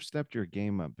 You've stepped your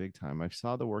game up big time. I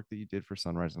saw the work that you did for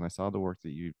Sunrise, and I saw the work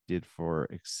that you did for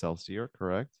Excelsior.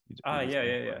 Correct? You Ah, yeah, designed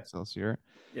yeah, for yeah, Excelsior.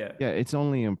 yeah. Yeah, it's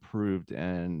only improved,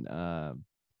 and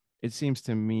it seems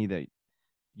to me that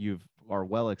you've are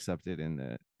well accepted in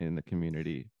the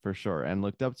community for sure, and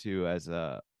looked up to as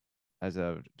a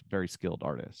very skilled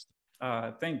artist.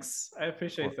 Thanks. I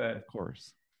appreciate that. Of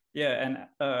course. Yeah,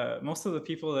 and most of the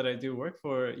people that I do work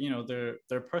for,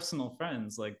 they're personal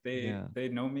friends. Like Yeah. they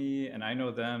know me and I know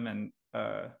them, and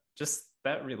just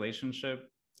that relationship,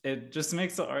 it just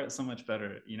makes the art so much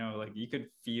better. Like you could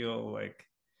feel like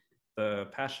the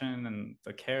passion and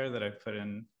the care that I put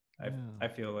in. I Yeah. I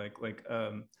feel like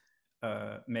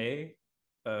May,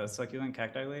 succulent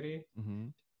cacti lady.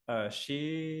 Mm-hmm.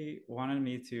 She wanted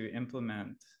me to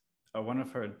implement one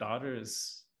of her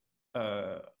daughter's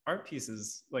art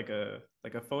pieces, like a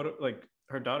photo. Like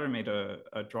her daughter made a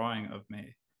drawing of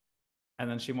May, and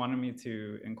then she wanted me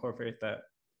to incorporate that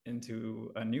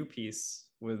into a new piece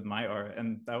with my art,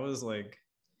 and that was like,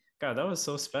 God, that was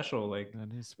so special. Like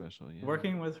That is special. Yeah.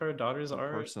 working with her daughter's So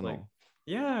art, like personal.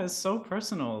 yeah, it's so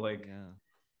personal. Like Yeah.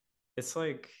 it's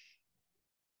like,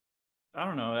 I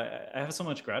don't know. I have so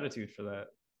much gratitude for that.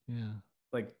 Yeah.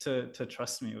 Like to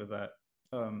trust me with that.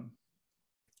 Um,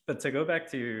 but to go back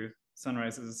to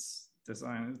Sunrise's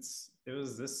design, it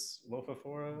was this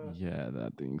Lofafora Yeah,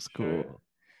 that thing's shirt. cool.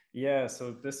 Yeah,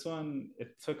 so this one,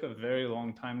 it took a very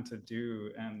long time to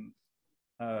do, and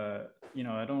uh,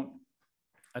 I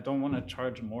don't want to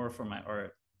charge more for my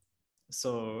art,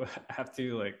 so I have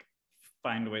to like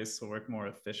find ways to work more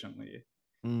efficiently.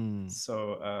 Mm.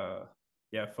 So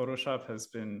yeah, Photoshop has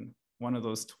been one of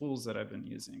those tools that I've been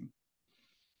using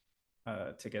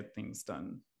to get things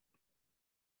done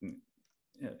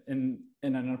in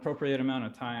an appropriate amount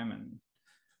of time, and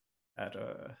at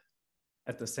a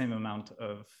at the same amount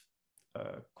of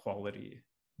quality.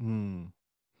 Mm.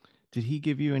 Did he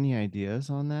give you any ideas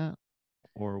on that?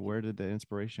 Or where did the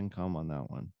inspiration come on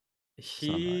that one?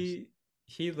 Sunrise. He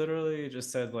he literally just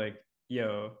said like,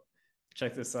 yo,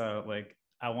 check this out. Like,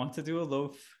 I want to do a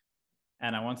loaf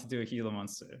and I want to do a Gila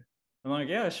monster. I'm like,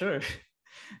 yeah, sure.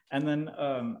 And then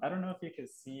I don't know if you could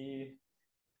see.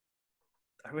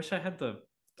 I wish I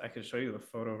could show you the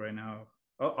photo right now.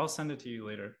 I'll send it to you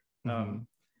later. Mm-hmm.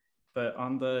 But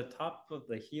on the top of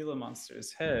the Gila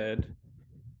monster's head,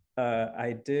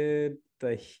 I did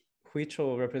the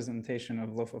Huichol representation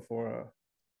of Lofafora.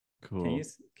 Can you Cool.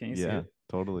 can you see Yeah, it?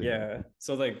 totally. Yeah.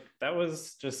 So like that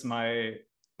was just my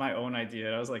own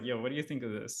idea. I was like, yo, what do you think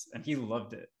of this? And he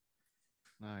loved it.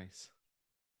 Nice.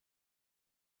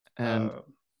 And Uh,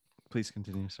 please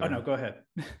continue. oh no, Sorry. go ahead.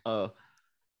 Oh,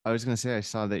 I was gonna say I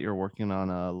saw that you're working on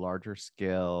a larger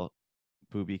scale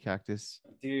booby cactus,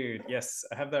 Dude, yes,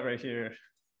 I have that right here.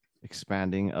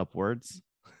 expanding upwards.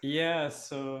 Yeah,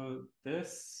 so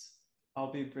this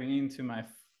I'll be bringing to my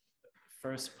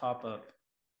first pop-up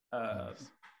uh, Nice.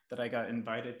 that I got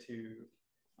invited to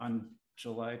on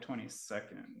July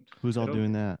 22nd. Who's all It'll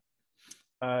doing that?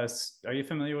 are you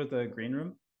familiar with the green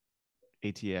room?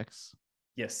 ATX?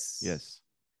 Yes. Yes.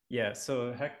 Yeah,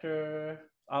 so Hector,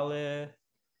 Ale,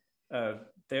 uh,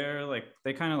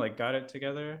 they kind of like got it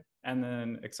together. And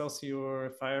then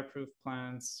Excelsior, Fireproof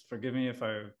Plants, forgive me if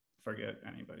I forget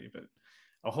anybody, but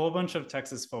a whole bunch of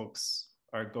Texas folks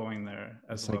are going there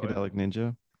The as well. Psychedelic Ninja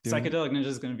doing it. Psychedelic Ninja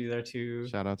is going to be there too.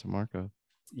 Shout out to Marco.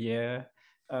 Yeah.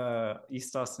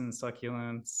 East Austin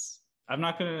Succulents. I'm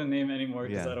not going to name anymore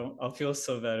because Yeah. I'll feel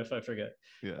so bad if I forget.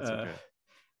 Yeah, it's Uh, okay.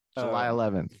 July um,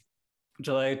 11th.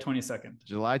 July 22nd.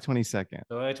 July 22nd.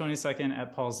 July 22nd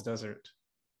at Paul's Desert.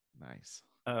 Nice.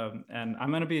 And I'm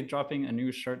going to be dropping a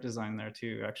new shirt design there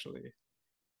too, actually.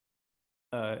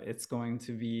 It's going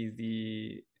to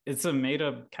be it's a made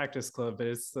up Cactus Club, but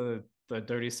it's the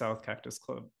Dirty South Cactus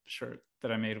Club shirt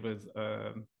that I made with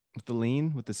With the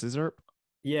lean, with the scissor.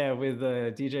 yeah, with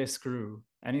DJ Screw,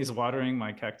 and he's watering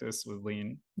my cactus with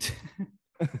lean.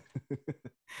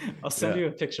 I'll send Yeah, you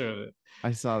a picture of it.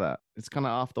 I saw that. It's kind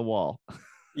of off the wall.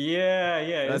 Yeah,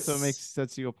 yeah, That's what makes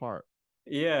sets you apart.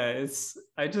 it's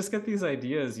I just get these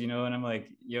ideas, and I'm like,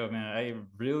 yo, man, I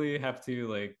really have to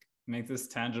like make this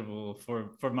tangible for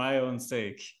my own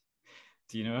sake.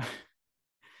 Do you know?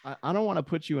 I don't want to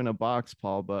put you in a box,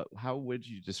 Paul, but how would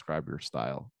you describe your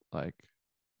style? Like,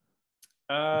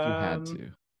 if you had Um,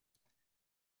 to.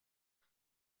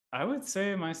 I would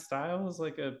say my style is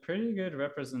like a pretty good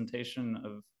representation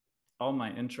of all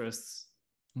my interests.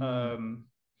 Mm, Um,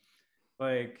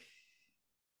 like,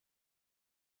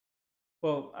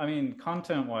 well, I mean,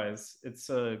 content wise, it's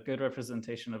a good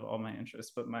representation of all my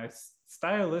interests, but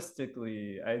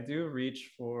stylistically, I do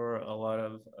reach for a lot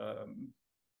of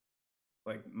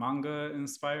like manga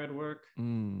inspired work.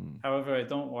 mm, However, I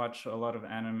don't watch a lot of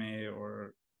anime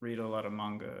or read a lot of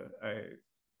manga. I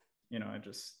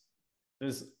just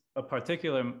there's a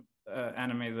particular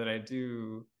anime that I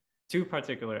do, two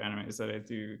particular animes that I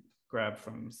do grab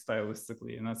from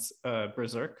stylistically, and that's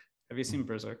Berserk. Have you seen mm.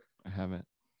 Berserk? I haven't.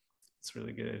 It's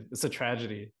really good. It's a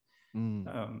tragedy.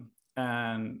 Mm,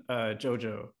 And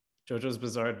JoJo's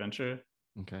Bizarre Adventure.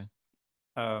 okay.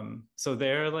 So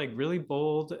they're like really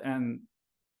bold and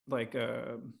like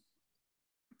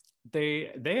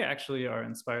they actually are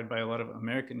inspired by a lot of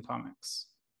American comics,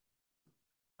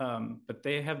 but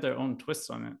they have their own twists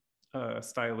on it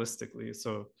stylistically.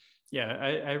 So yeah,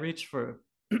 I reach for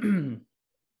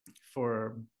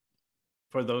for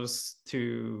for those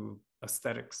two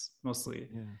aesthetics mostly,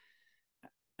 Yeah.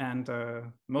 and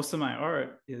most of my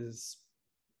art is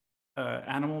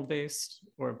animal based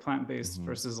or plant based Mm-hmm.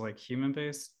 versus like human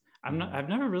based. Mm-hmm. I've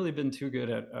never really been too good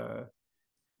at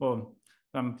well,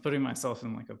 I'm putting myself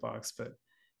in like a box, but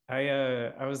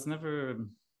I was never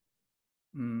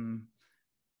mm,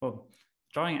 well,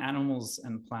 drawing animals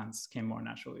and plants came more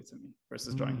naturally to me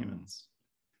versus drawing Mm. humans.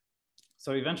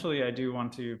 So eventually I do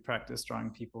want to practice drawing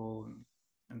people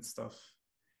and stuff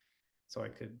so I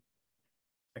could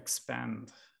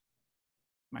expand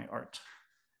my art.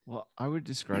 Well, I would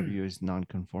describe you as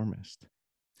nonconformist.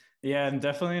 Yeah, I'm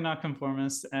definitely not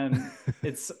conformist, and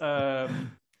it's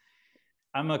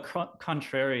I'm a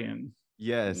contrarian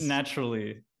Yes.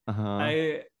 naturally. Uh-huh.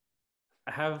 I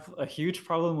have a huge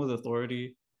problem with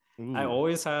authority. I Ooh.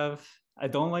 always have. I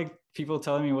don't like people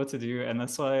telling me what to do, and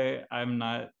that's why I'm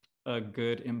not a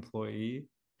good employee.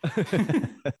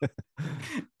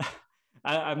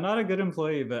 I'm not a good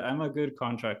employee, but I'm a good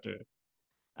contractor.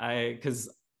 Because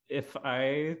if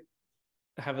I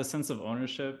have a sense of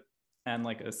ownership and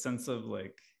like a sense of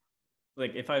like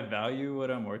if I value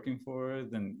what I'm working for,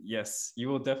 then yes, you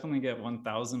will definitely get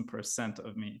 1000%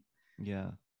 of me.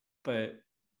 Yeah. But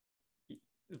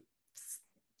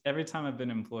every time I've been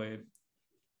employed,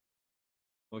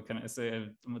 what can I say?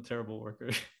 I'm a terrible worker.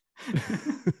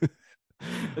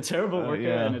 A terrible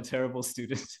worker and Yeah. a terrible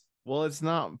student. Well, it's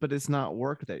not, but it's not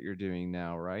work that you're doing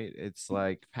now, right? It's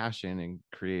like passion and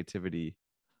creativity,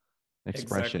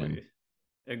 expression. Exactly.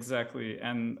 Exactly.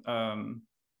 And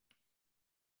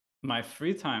my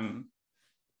free time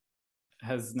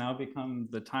has now become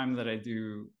the time that I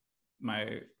do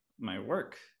my my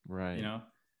work. You Right. know,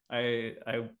 I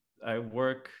I I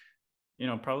work,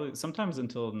 probably sometimes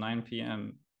until 9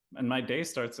 p.m. and my day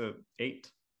starts at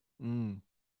 8. Mm,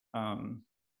 Um,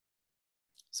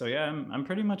 so yeah, I'm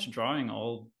pretty much drawing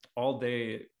all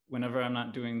day whenever I'm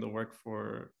not doing the work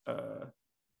for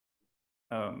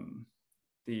um,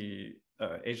 the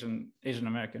Asian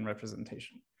American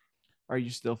representation. are you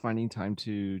still finding time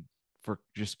for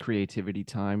just creativity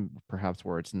time, perhaps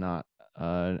where it's not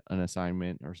an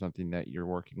assignment or something that you're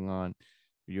working on?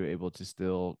 Are you able to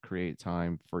still create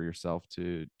time for yourself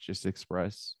to just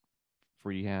express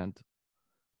freehand,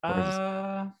 or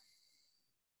Uh,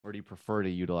 or do you prefer to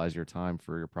utilize your time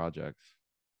for your projects?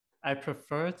 I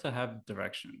prefer to have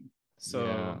direction.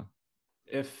 Yeah. So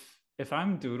if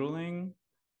I'm doodling,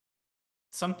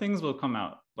 some things will come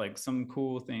out, like some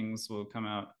cool things will come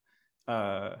out.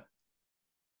 Uh,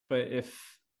 but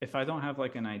if I don't have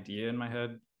like an idea in my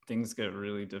head, things get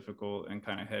really difficult and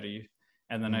kind of heady,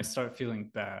 and then I Mm, start feeling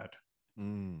bad,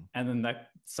 mm, and then that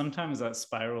sometimes that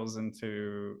spirals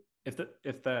into, if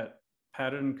that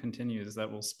pattern continues,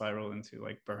 that will spiral into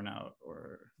like burnout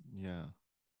or yeah.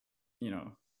 you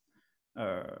know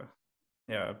uh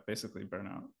yeah, basically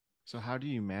burnout. So how do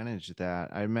you manage that?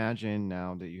 I imagine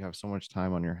now that you have so much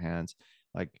time on your hands,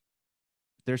 like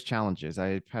there's challenges.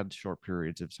 I've had short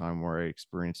periods of time where I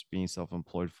experienced being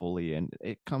self-employed fully, and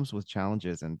it comes with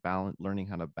challenges and balance, learning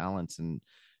how to balance and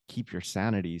keep your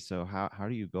sanity. So how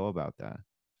do you go about that?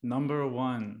 Number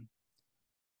one,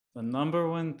 the number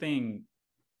one thing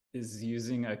is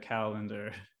using a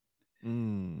calendar.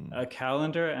 Mm, A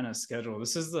calendar and a schedule.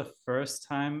 This is the first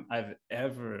time I've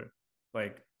ever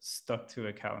like stuck to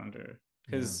a calendar,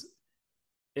 yeah. because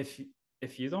if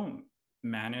if you don't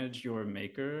manage your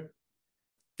maker,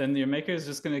 then your maker is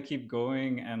just going to keep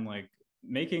going and like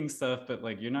making stuff, but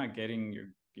like you're not getting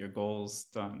your goals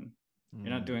done.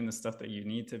 You're not Mm, doing the stuff that you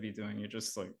need to be doing. You're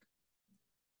just like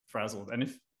frazzled.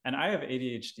 And I have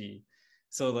ADHD.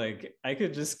 So like I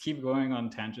could just keep going on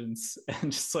tangents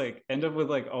and just like end up with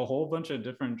like a whole bunch of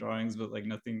different drawings, but like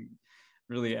nothing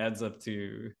really adds up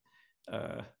to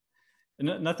uh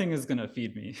nothing is gonna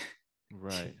feed me.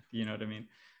 right. You know what I mean?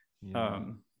 Yeah.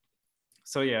 Um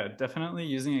so yeah, definitely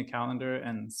using a calendar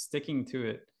and sticking to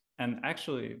it. And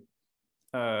actually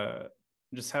uh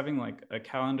just having like a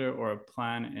calendar or a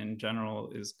plan in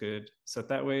general is good. So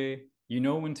that way you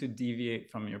know when to deviate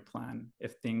from your plan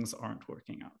if things aren't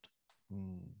working out,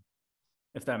 Mm,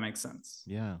 if that makes sense.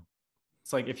 yeah.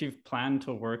 It's like if you've planned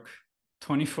to work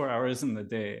 24 hours in the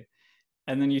day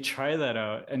and then you try that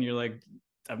out and you're like,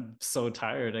 I'm so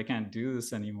tired, I can't do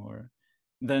this anymore,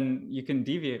 then you can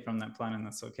deviate from that plan and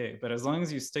that's okay. But as long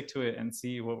as you stick to it and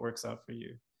see what works out for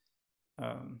you,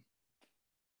 um,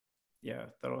 yeah,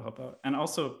 that'll help out. And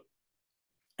also,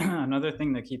 another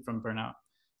thing that keep from burnout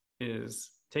is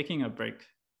taking a break.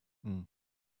 Mm,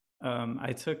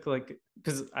 I took like,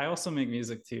 because I also make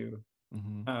music too.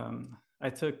 mm-hmm. I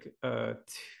took a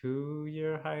 2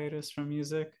 year hiatus from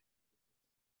music.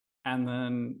 And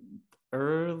then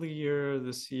earlier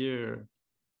this year,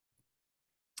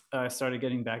 I started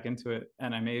getting back into it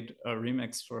and I made a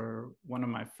remix for one of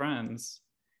my friends.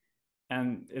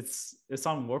 And it's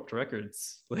on Warped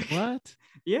Records. Like, What?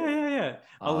 yeah, yeah, yeah.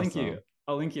 I'll link you. Awesome.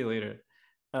 I'll link you later.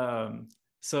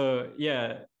 So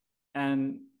yeah.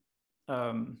 And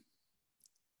um,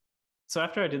 so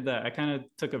after I did that, I kind of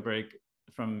took a break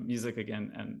from music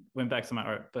again and went back to my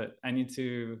art. But I need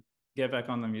to get back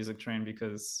on the music train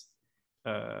because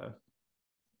uh,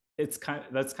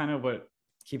 that's kind of what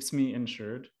keeps me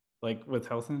insured, like with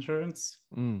health insurance,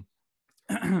 Mm,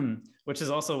 which is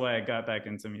also why I got back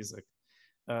into music.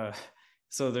 Uh,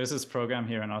 so there's this program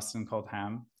here in Austin called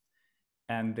Ham,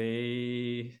 and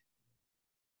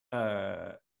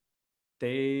uh,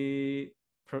 they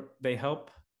they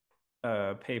help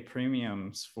pay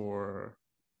premiums for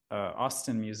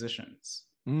Austin musicians.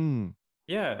 mm,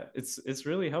 Yeah, it's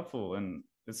really helpful and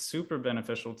it's super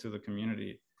beneficial to the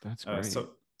community. that's Uh, great. so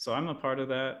so I'm a part of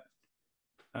that.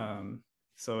 Um,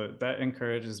 so that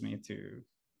encourages me to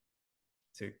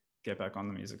get back on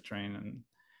the music train.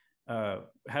 And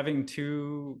having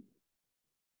two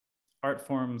art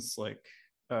forms like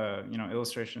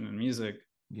illustration and music,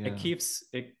 it Yeah. keeps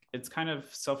it's kind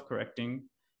of self-correcting,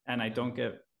 and I Yeah. don't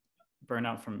get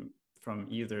burnout from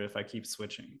either if I keep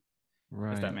switching,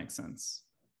 if that Right. makes sense.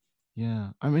 Yeah.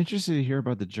 I'm interested to hear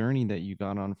about the journey that you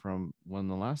got on from when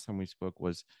the last time we spoke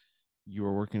was you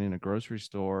were working in a grocery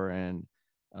store and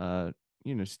uh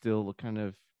still kind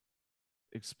of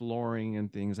exploring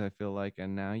and things, I feel like,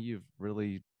 and now you've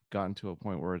really gotten to a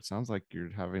point where it sounds like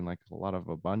you're having like a lot of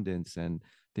abundance and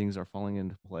things are falling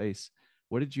into place.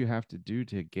 What did you have to do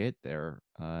to get there,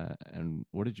 and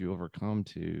what did you overcome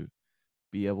to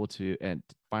be able to and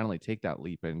finally take that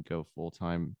leap and go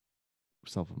full-time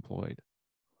self-employed?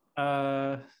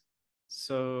 Uh,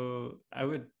 so I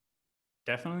would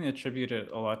definitely attribute it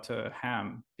a lot to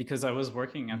ham because I was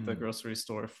working at the Mm, grocery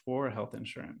store for health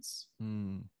insurance.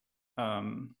 mm,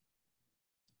 Um,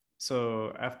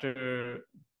 so after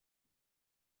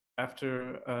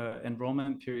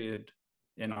enrollment period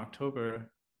in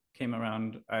October came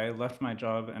around, I left my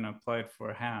job and applied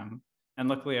for ham. And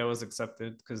luckily, I was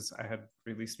accepted because I had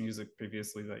released music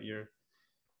previously that year.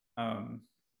 Um,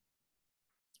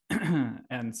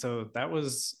 and so that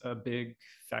was a big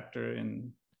factor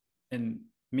in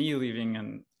me leaving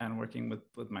and working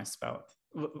with my spouse.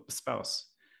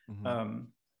 mm-hmm.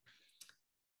 Um,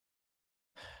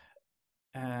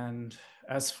 and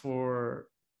as for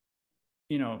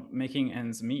making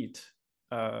ends meet,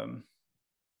 um,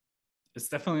 it's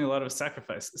definitely a lot of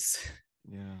sacrifices.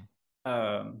 Yeah,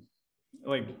 um,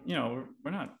 like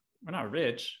we're not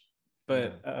rich, yeah,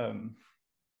 but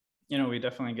we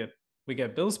definitely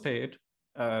get bills paid.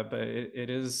 But it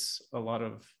is a lot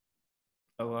of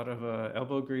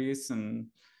elbow grease and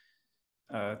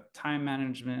time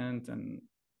management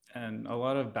and a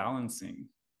lot of balancing.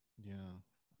 yeah.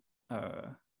 Uh,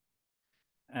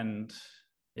 and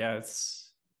yeah,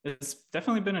 it's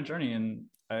definitely been a journey, and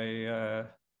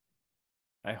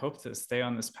I hope to stay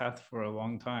on this path for a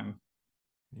long time.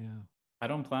 Yeah. I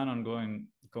don't plan on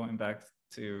going back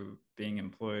to being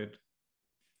employed.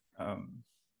 Um,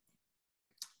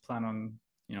 Plan on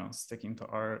sticking to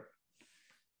art,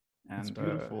 It's and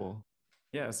beautiful.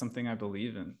 yeah, it's something I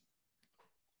believe in.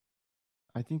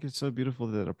 I think it's so beautiful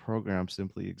that a program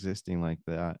simply existing like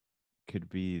that could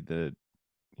be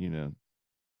you know,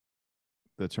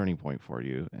 the turning point for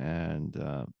you and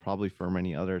probably for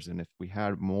many others. And if we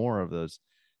had more of those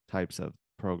types of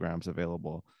programs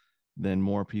available, then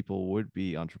more people would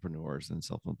be entrepreneurs and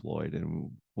self-employed.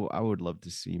 And well, I would love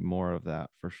to see more of that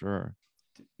for sure.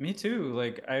 Me too.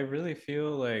 Like I really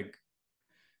feel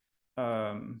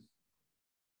um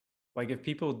like if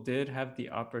people did have the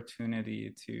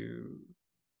opportunity to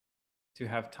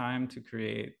have time to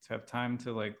create, to have time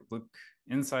to like look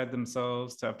inside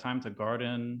themselves, to have time to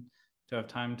garden, to have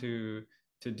time to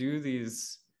do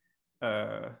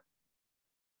uh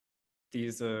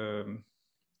these um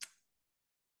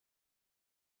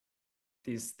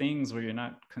these things where you're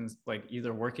not like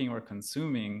either working or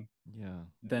consuming, Yeah.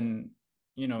 then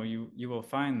you will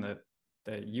find that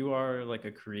you are like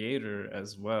a creator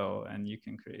as well, and you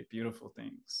can create beautiful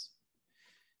things.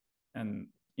 And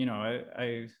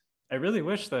I really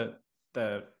wish that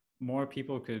more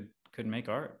people could make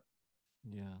art.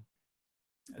 Yeah.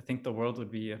 I think the world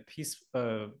would be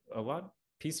a lot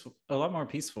more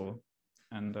peaceful,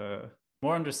 and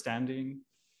more understanding.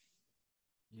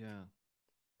 Yeah.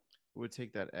 It would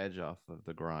take that edge off of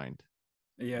the grind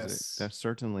because Yes, that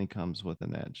certainly comes with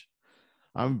an edge.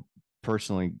 I'm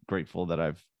personally grateful that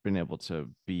I've been able to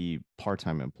be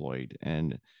part-time employed,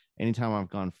 and anytime I've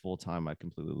gone full-time, I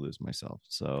completely lose myself.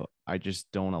 So I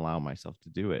just don't allow myself to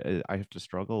do it. I have to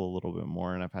struggle a little bit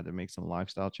more, and I've had to make some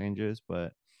lifestyle changes,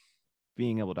 but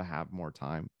being able to have more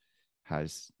time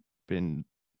has been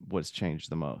what's changed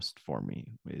the most for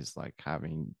me, is like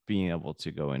being able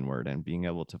to go inward and being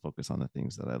able to focus on the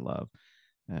things that I love.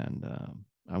 And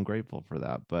I'm grateful for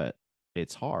that, but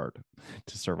it's hard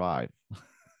to survive.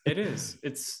 it is.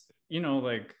 It's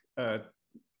like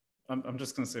I'm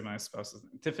just gonna say my spouse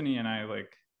Tiffany and I,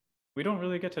 like, we don't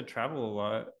really get to travel a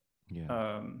lot. Yeah.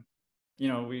 um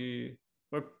we're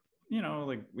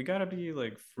like we gotta be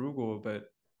like frugal, but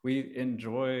we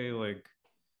enjoy like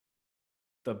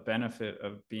the benefit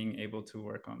of being able to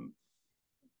work on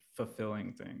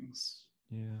fulfilling things.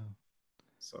 Yeah.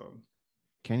 So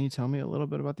Can you tell me a little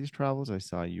bit about these travels? I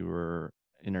saw you were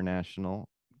international,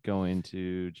 going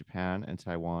to Japan and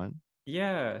Taiwan.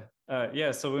 yeah,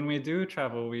 yeah. So when we do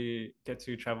travel, we get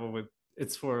to travel with,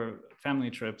 it's for family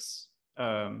trips.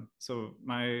 So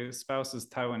my spouse is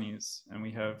Taiwanese, and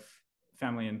we have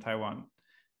family in Taiwan.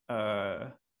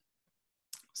 Uh,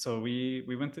 so we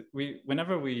went to we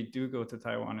whenever we do go to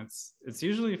Taiwan, it's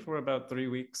usually for about 3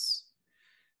 weeks.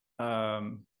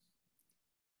 Um,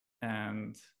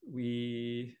 and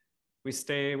we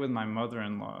stay with my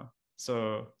mother-in-law.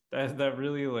 So that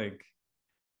really like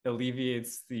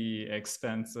alleviates the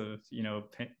expense of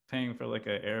paying for like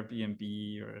an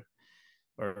Airbnb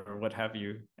or what have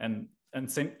you, and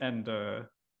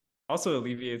also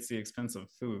alleviates the expense of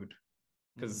food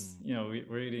because Mm.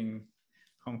 we're eating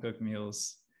home cooked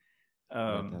meals.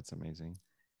 Right, um that's amazing.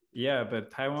 yeah,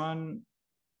 but Taiwan,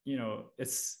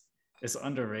 it's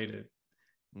underrated.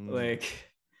 Mm. Like,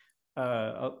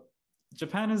 uh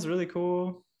Japan is really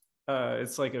cool.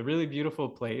 It's like a really beautiful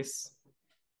place,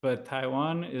 but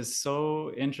Taiwan is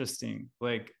so interesting.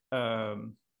 Like,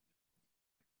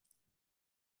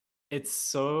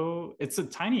 it's a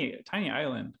tiny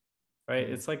island, right?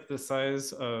 Mm. It's like the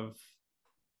size of,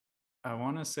 I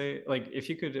want to say, like, if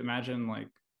you could imagine like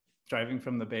driving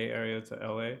from the Bay Area to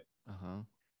LA, Uh-huh.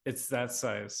 it's that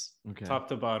size, Okay. top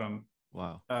to bottom.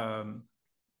 Wow. Um,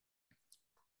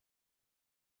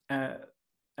 and,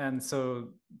 and so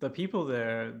the people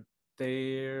there,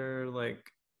 they're like,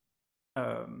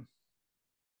 um,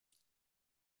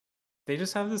 they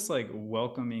just have this like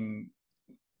welcoming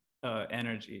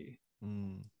energy.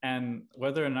 Mm. And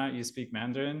whether or not you speak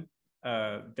Mandarin,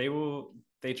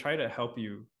 they try to help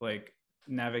you like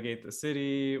navigate the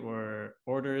city or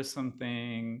order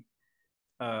something.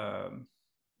 Um,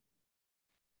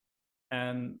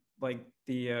 and like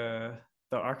the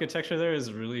architecture there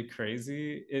is really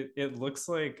crazy. It looks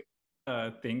like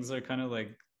things are kind of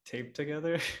like taped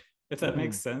together, if that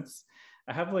makes Mm. sense.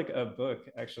 I have like a book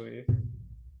actually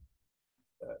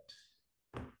that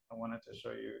I wanted to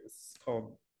show you. It's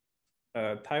called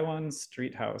Taiwan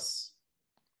Street House,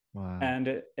 Wow. and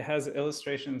it has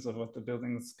illustrations of what the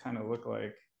buildings kind of look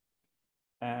like.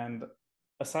 And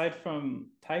aside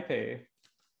from Taipei,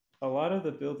 a lot of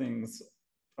the buildings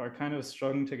are kind of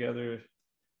strung together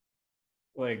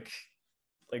like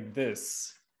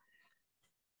this.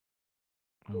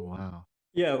 Oh, wow.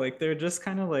 Yeah, like they're just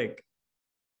kind of like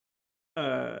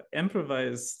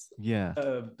improvised Yeah.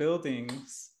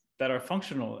 buildings that are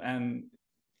functional. And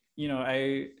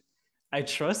I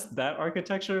trust that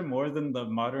architecture more than the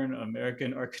modern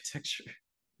American architecture.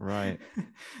 Right.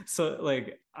 So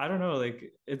like, I don't know,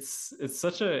 like it's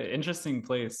such an interesting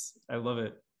place. I love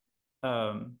it.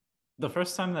 um the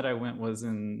first time that I went was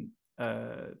in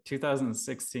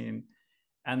 2016,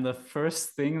 and the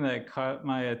first thing that caught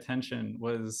my attention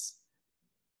was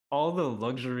all the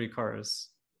luxury cars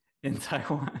in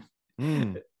Taiwan.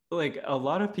 Mm. Like, a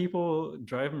lot of people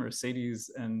drive Mercedes,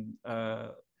 and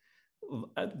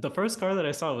the first car that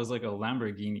I saw was like a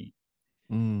Lamborghini.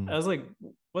 I Mm. was like,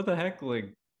 what the heck?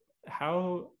 Like,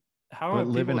 how how are But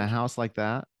live in people? a house like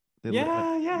that?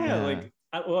 Yeah. Yeah, Like,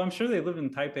 well, I'm sure they live in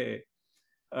Taipei,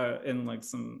 in like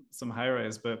some high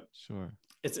rise, but sure.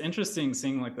 it's interesting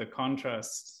seeing like the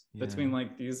contrast between Yeah.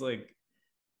 like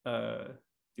uh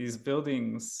these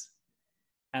buildings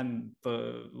and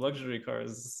the luxury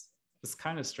cars. Is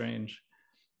kind of strange.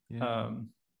 Yeah. Um,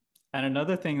 and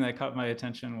another thing that caught my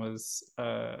attention was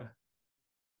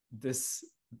this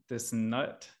this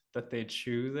nut that they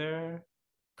chew there,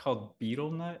 called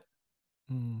betel nut.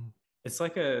 Mm. It's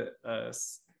like a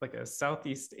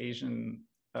Southeast Asian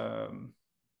um,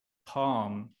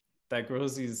 palm that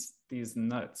grows these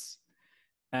nuts,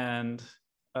 and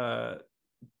uh,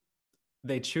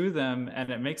 they chew them, and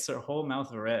it makes their whole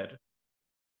mouth red,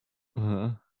 Uh-huh.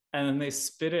 and then they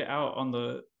spit it out on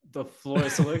the floor.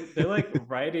 So they're like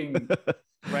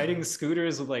riding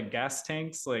scooters with like gas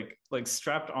tanks, like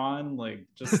strapped on, like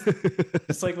just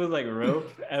like with like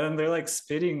rope, and then they're like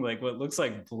spitting like what looks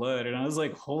like blood. And I was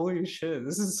like, holy shit,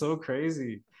 this is so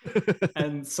crazy.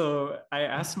 And so I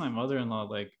asked my mother-in-law,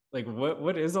 like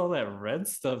what is all that red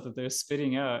stuff that they're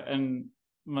spitting out? And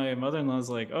my mother-in-law was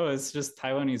like, oh, it's just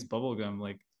Taiwanese bubble gum.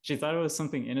 Like, she thought it was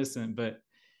something innocent, but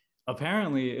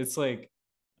apparently it's like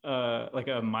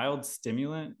a mild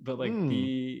stimulant, but like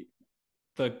Mm.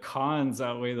 the cons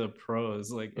outweigh the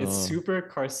pros. Like, it's Oh, super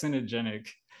carcinogenic.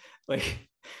 Like,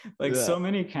 yeah. so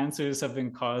many cancers have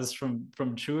been caused from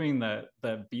chewing that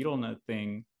betel nut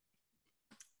thing.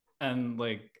 And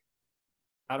like,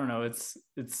 I don't know, it's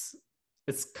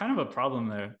kind of a problem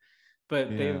there.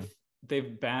 But Yeah.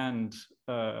 they've banned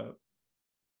uh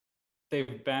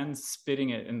they've banned spitting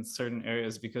it in certain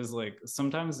areas, because like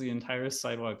sometimes the entire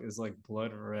sidewalk is like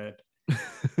blood red.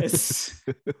 It's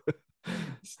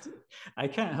I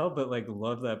can't help but like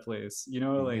love that place.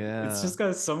 Like, it's Yeah. just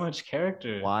got so much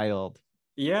character. Wild.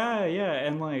 Yeah.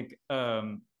 And like,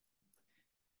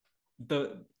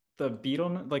 the betel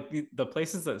nut, like the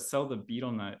places that sell the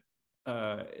betel nut,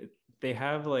 uh they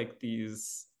have like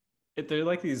they're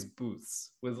like these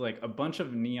booths with like a bunch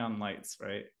of neon lights,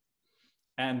 right?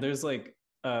 And there's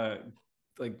uh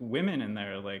like women in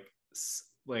there, like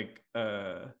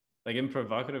in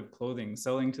provocative clothing,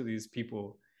 selling to these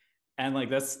people. and like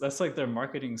that's like their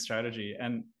marketing strategy.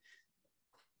 And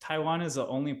Taiwan is the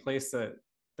only place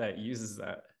that uses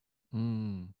that.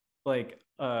 Mm, Like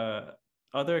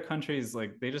other countries,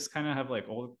 like they just kind of have like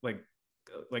old like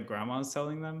grandmas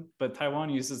selling them, but Taiwan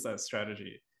uses that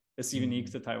strategy. It's unique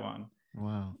mm. to Taiwan.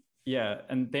 Wow. Yeah,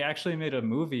 and they actually made a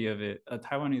movie of it, a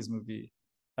Taiwanese movie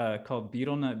called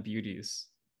Beetle Nut Beauties.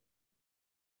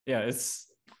 Yeah, it's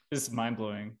mind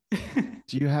blowing.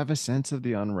 Do you have a sense of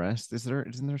the unrest?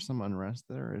 Isn't there some unrest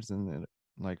there? Isn't it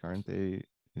like aren't they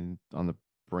on the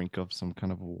brink of some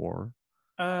kind of a war?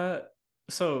 uh,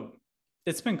 so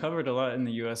it's been covered a lot in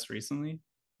the U.S. recently.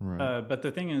 Right. But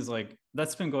the thing is, like,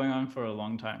 that's been going on for a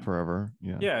long time. Forever.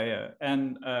 Yeah. Yeah, yeah.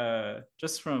 And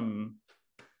just from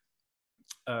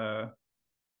uh,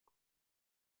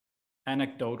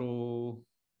 anecdotal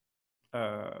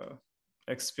uh,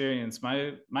 experience,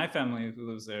 my family who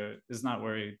lives there is not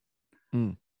worried.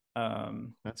 Mm,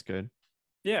 Um, that's good.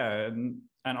 yeah,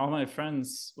 and all my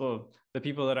friends, well, the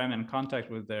people that I'm in contact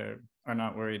with there are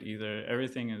not worried either.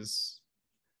 Everything is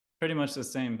pretty much the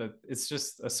same, but it's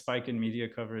just a spike in media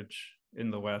coverage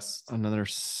in the West. Another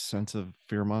sense of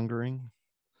fear mongering.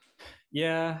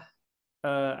 Yeah,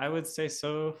 I would say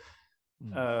so.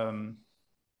 Mm, Um,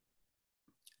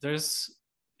 there's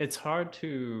it's hard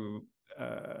to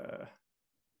uh,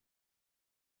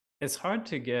 it's hard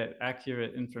to get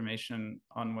accurate information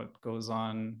on what goes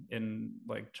on in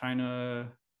like China,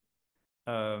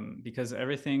 because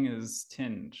everything is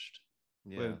tinged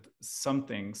yeah. with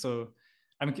something. So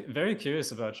I'm very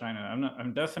curious about China.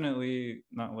 I'm definitely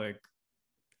not like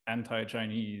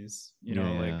anti-Chinese, you Yeah.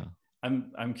 know, Yeah. like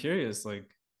I'm curious, like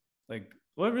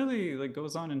what really like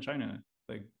goes on in China?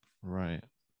 Like, Right.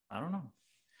 I don't know.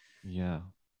 Yeah.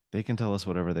 They can tell us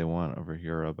whatever they want over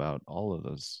here about all of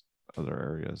those other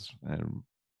areas, and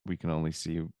we can only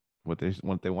see what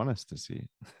they want us to see.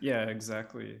 Yeah,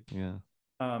 exactly. Yeah.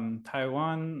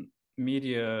 Taiwan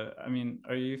media, I mean,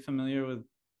 are you familiar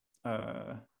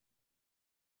uh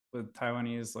with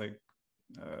Taiwanese like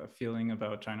feeling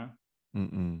about China?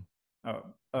 Mm-mm. Oh,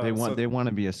 They want so they want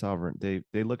to be a sovereign.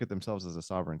 They look at themselves as a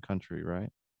sovereign country, right?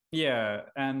 yeah,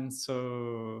 and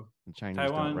so The Chinese don't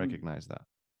Taiwan, recognize that.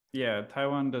 yeah,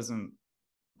 Taiwan doesn't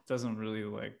really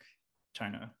like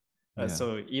China. Yeah.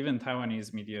 So even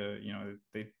Taiwanese media, you know,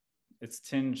 they it's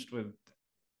tinged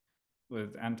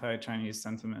with anti-Chinese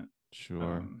sentiment. Sure.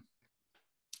 Um,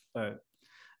 but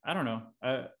I don't know.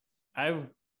 I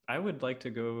I would like to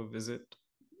go visit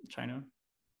China.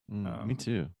 Me Um,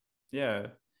 too. yeah,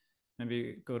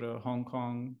 maybe go to Hong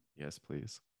Kong. Yes,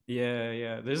 please. Yeah,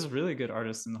 yeah. There's really good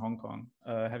artists in Hong Kong.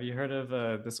 Have you heard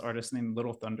of this artist named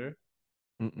Little Thunder?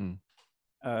 Mm-mm.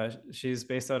 She's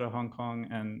based out of Hong Kong,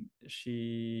 and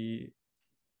she's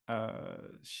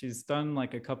done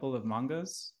like a couple of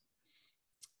mangas,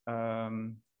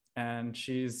 um, and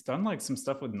she's done like some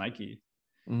stuff with Nike.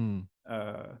 Mm.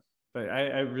 Uh, but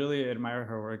I really admire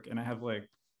her work, and I have like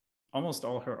almost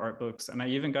all her art books, and I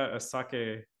even got a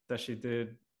sake that she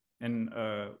did in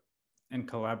uh in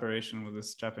collaboration with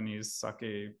this Japanese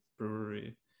sake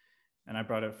brewery, and I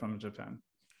brought it from Japan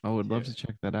I would love here. to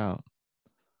check that out.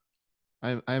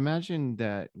 I imagine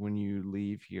that when you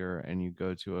leave here and you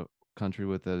go to a country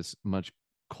with as much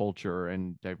culture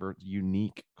and diverse,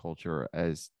 unique culture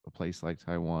as a place like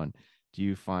Taiwan, do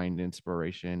you find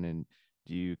inspiration and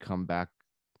do you come back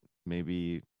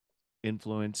maybe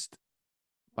influenced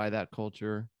by that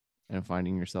culture and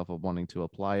finding yourself of wanting to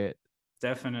apply it?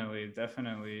 Definitely,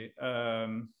 definitely.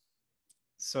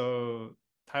 So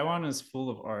Taiwan is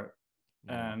full of art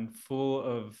Yeah, and full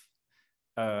of,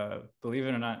 believe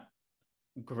it or not,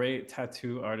 great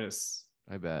tattoo artists.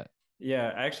 I bet.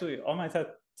 Yeah, actually, all my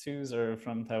tattoos are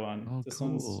from Taiwan. Oh, This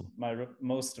one's cool. my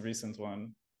most recent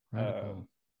one. Incredible.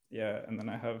 Yeah, and then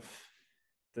I have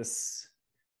this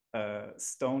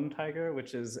stone tiger,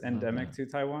 which is Love endemic that. to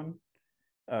Taiwan.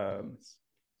 Um, Nice.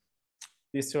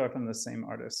 these two are from the same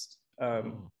artist.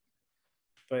 Cool.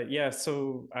 But yeah,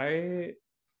 so I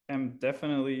am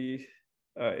definitely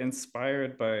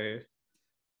inspired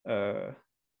uh,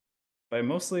 by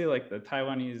mostly like the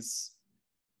Taiwanese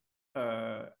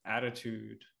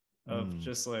attitude of Mm,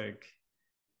 just like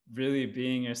really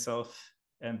being yourself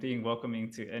and being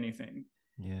welcoming to anything.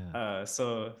 yeah.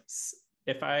 So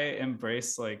if I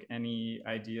embrace like any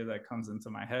idea that comes into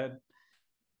my head,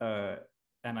 uh,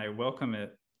 and I welcome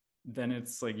it, then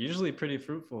it's like usually pretty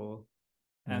fruitful.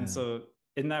 And Yeah. so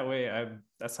in that way, I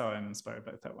that's how I'm inspired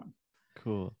by Taiwan.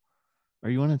 Cool. Are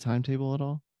you on a timetable at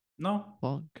all? No,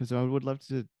 Well, because I would love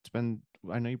to spend.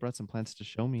 I know you brought some plants to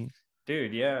show me.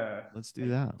 dude, yeah, Let's do I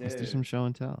that. Let's do some did. show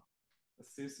and tell.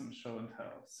 Let's do some show and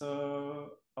tell.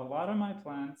 So a lot of my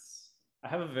plants. I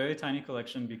have a very tiny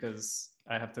collection because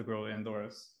I have to grow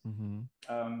indoors.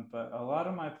 Mm-hmm. But a lot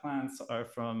of my plants are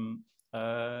from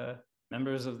uh,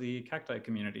 members of the cacti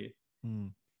community.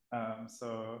 Mm,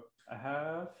 So I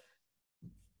have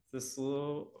this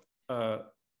little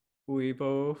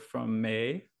uibo from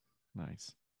May.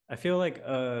 nice. I feel like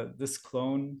this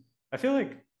clone. I feel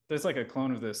like there's like a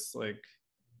clone of this, like,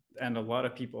 and a lot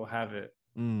of people have it.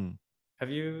 Mm, Have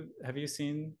you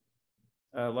seen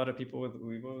a lot of people with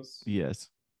uibos? yes.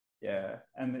 Yeah,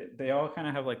 and they all kind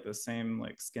of have like the same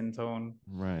like skin tone.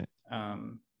 Right.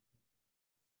 Um,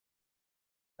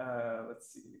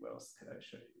 let's see, what else could I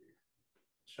show you?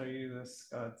 Show you this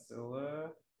Godzilla.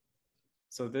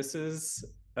 So this is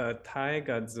a Thai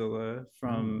Godzilla Ooh,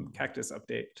 from Cactus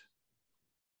Update.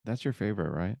 that's your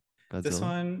favorite, right?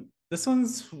 Godzilla? This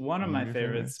one's one of One of my your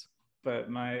favorites, favorites? but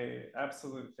my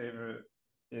absolute favorite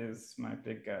is my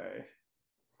big guy,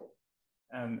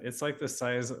 and it's like the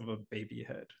size of a baby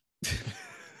head.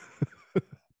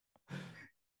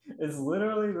 It's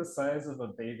literally the size of a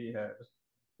baby head.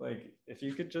 Like if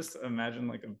you could just imagine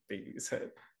like a baby's head.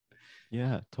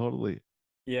 Yeah, totally.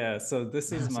 Yeah, so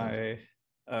this is Massive.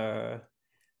 my uh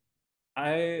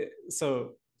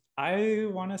so I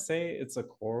want to say it's a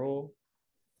coral,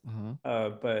 Uh-huh.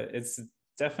 but it's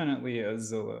definitely a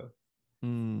Zilla.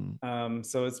 Mm,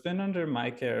 So it's been under my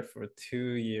care for 2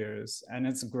 years and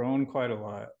it's grown quite a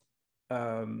lot.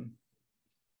 Um,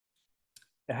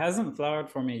 it hasn't flowered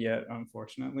for me yet,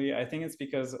 unfortunately. I think it's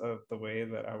because of the way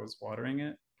that I was watering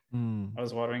it. mm. I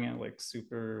was watering it like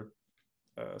super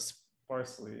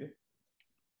sparsely.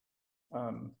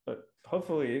 But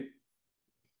hopefully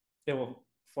it will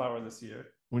flower this year.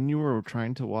 When you were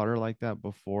trying to water like that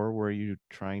before, were you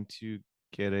trying to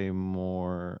get a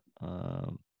more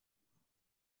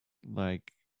like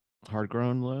hard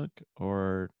grown look,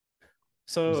 or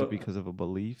was it So because of a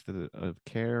belief that of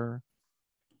care?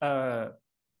 uh,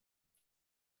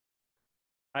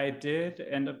 I did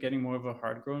end up getting more of a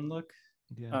hard grown look.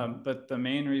 Yeah. But the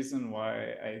main reason why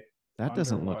I That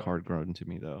doesn't look underwater, hard grown to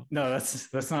me though. no,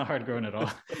 that's not hard grown at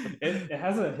all. It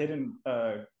has a hidden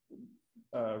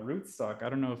root stock. I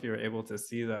don't know if you're able to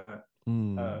see that,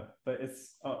 Mm, but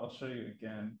I'll show you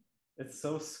again. It's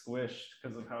so squished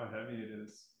because of how heavy it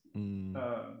is. mm.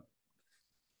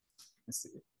 Let's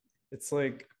see. It's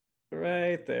like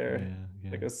right there,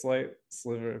 Yeah, like yeah. a slight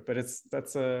sliver, but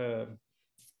that's a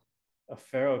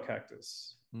pharaoh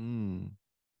cactus. Mm.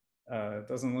 It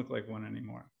doesn't look like one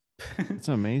anymore. It's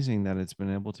amazing that it's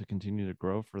been able to continue to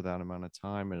grow for that amount of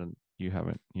time and you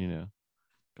haven't,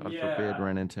 God forbid, Yeah,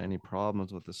 ran into any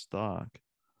problems with the stock.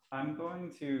 I'm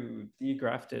going to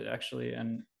degraft it actually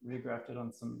and regraft it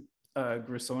on some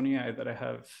Grissonii that I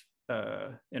have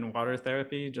in water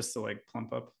therapy just to like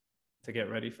plump up to get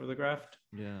ready for the graft.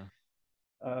 Yeah,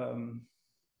 Um,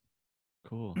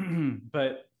 cool.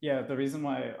 but yeah, the reason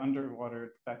why I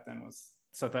underwater back then was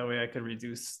so that way I could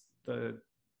reduce the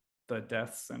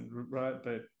deaths and root rot,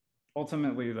 but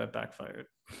ultimately that backfired.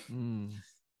 Mm,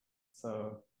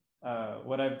 So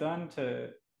what I've done to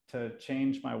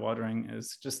change my watering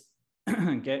is just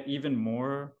get even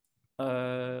more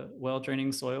well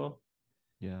draining soil,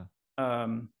 yeah.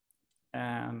 um,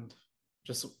 and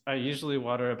just I usually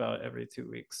water about every 2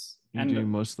 weeks, You and do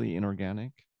mostly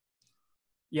inorganic?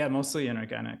 yeah, mostly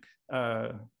inorganic.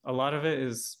 A lot of it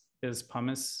is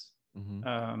pumice, Mm-hmm.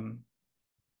 um,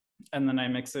 and then I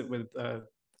mix it with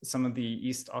some of the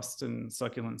East Austin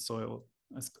succulent soil.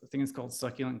 I think it's called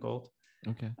succulent gold.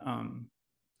 Okay. Um,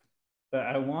 but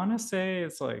I want to say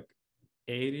it's like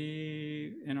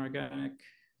 80 inorganic,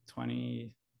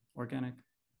 20 organic.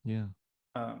 Yeah,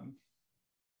 Um,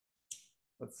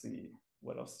 let's see,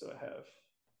 what else do I have?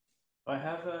 I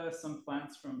have some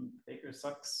plants from Baker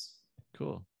Sucks.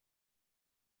 cool.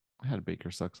 I had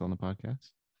Baker Sucks on the podcast.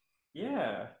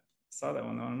 Yeah, saw that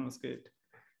one. That one was good.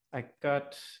 I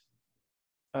got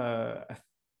uh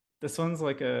this one's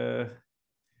like a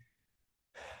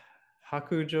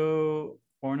Hakujo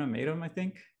ornamentum, I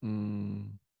think.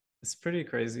 Mm, It's pretty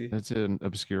crazy. that's an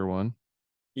obscure one.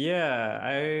 Yeah,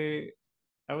 I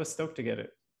was stoked to get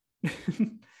it.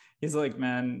 He's like,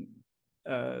 man,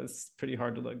 it's pretty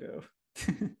hard to let go.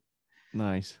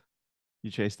 Nice.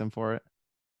 You chased them for it?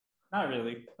 Not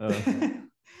really. Okay.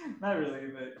 Not really,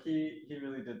 but he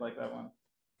really did like that one.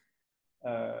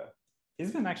 Uh,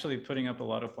 he's been actually putting up a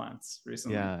lot of plants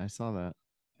recently Yeah, I saw that.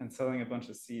 and selling a bunch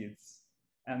of seeds.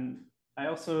 And I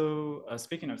also,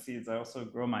 speaking of seeds, I also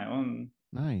grow my own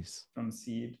Nice. from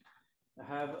seed. I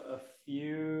have a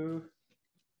few.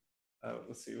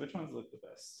 Let's see, which ones look the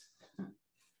best?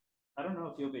 I don't know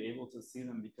if you'll be able to see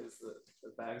them because the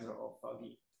bags are all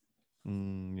foggy.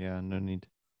 Yeah, no need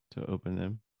to open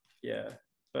them. Yeah,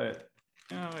 but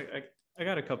I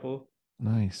got a couple.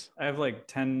 Nice. I have like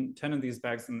 10 of these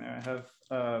bags in there. I have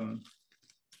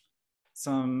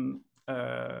some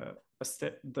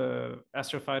the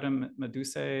Astrophytum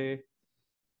medusae.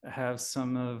 I have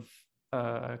some of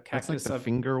That's like cactus the up.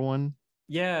 finger one,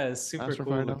 Yeah, it's super cool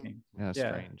Astrophytum. looking. Yeah,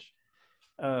 Yeah. strange.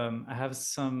 I have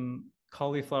some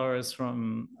cauliflowers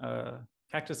from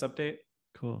Cactus Update.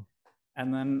 Cool.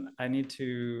 And then I need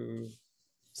to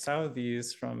sow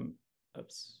these from,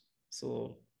 oops, it's a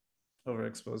little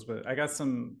overexposed, but I got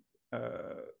some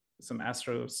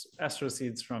astro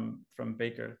seeds from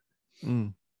Baker.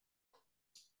 Mm,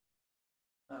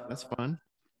 that's Uh, fun.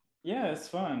 yeah, it's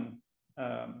fun.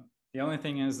 The only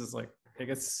thing is like it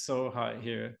gets so hot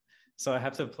here, so I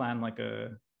have to plan like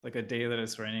a day that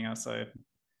it's raining outside,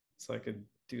 so I could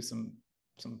do some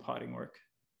potting work.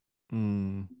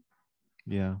 Mm,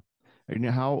 yeah.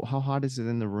 How hot is it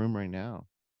in the room right now?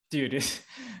 Dude,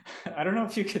 I don't know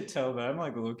if you could tell, but I'm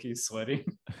like low key sweating.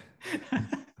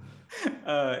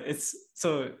 It's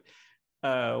so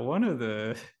one of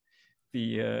the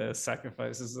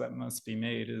sacrifices that must be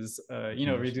made is The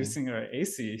conditioning. reducing our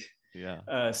AC.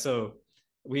 Yeah. So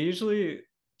we usually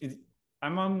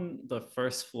I'm on the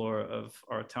first floor of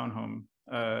our townhome,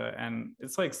 and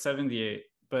it's like 78,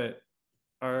 but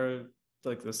our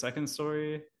like the second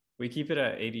story we keep it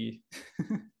at 80.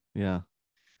 Yeah.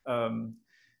 um,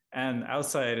 and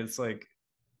outside it's like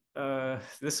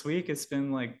this week it's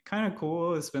been like kind of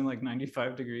cool. It's been like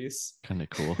 95 degrees. Kind of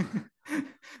cool.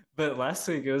 But last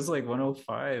week it was like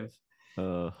 105.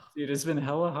 Uh, Dude, it's been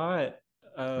hella hot.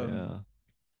 um yeah.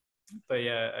 but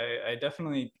yeah, I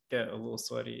definitely get a little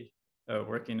sweaty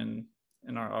working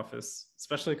in our office,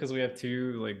 especially because we have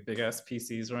two like big ass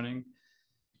PCs running.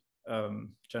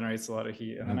 Generates a lot of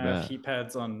heat, and I then I have bet. heat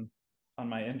pads on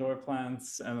my indoor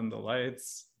plants, and then the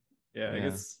lights. Yeah, it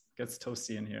Yeah. gets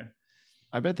toasty in here.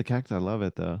 I bet the cacti love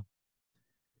it though.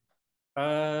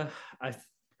 Uh, I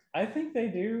I think they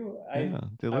do. Yeah,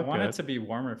 they I look want it good. to be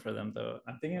warmer for them though.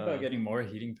 I'm thinking about Uh, getting more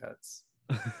heating pads.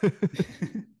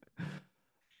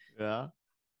 yeah.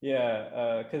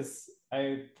 Yeah, because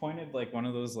I pointed like one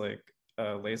of those like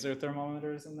laser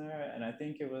thermometers in there, and I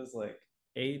think it was like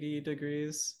 80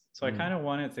 degrees. So I Mm, kind of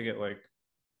wanted to get like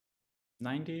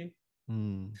 90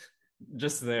 mm.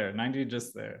 just there, 90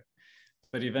 just there.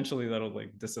 But eventually that'll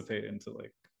like dissipate into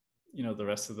like, the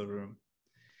rest of the room.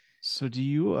 So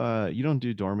you don't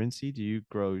do dormancy? Do you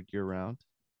grow year round?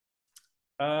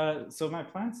 So my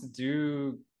plants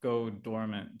do go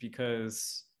dormant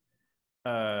because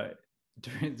uh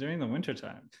during the winter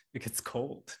time it gets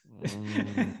cold.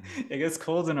 Mm, It gets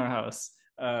cold in our house.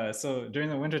 So during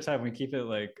the winter time we keep it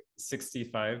like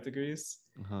 65 degrees.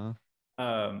 uh-huh.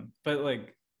 But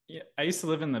like, yeah, I used to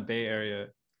live in the Bay Area,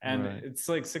 and Right. it's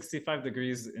like 65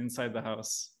 degrees inside the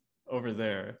house over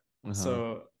there. Uh-huh.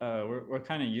 So we're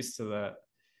kind of used to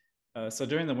that. So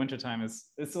during the wintertime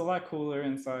it's a lot cooler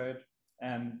inside,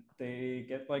 and they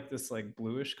get like this like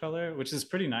bluish color, which is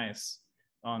pretty nice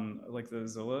on like the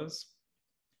Zillas.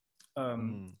 Um,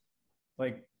 Mm,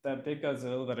 like that big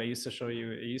Godzilla that I used to show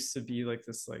you, it used to be like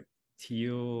this like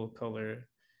teal color.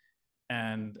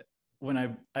 And when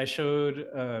I showed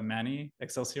Manny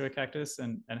Excelsior cactus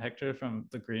and Hector from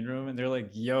the green room, and they're like,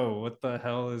 "Yo, what the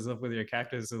hell is up with your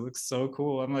cactus? It looks so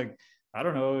cool." I'm like, "I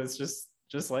don't know, it's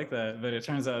just like that." But it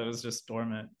turns out it was just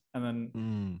dormant. And then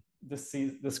mm.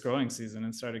 this growing season,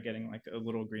 it started getting like a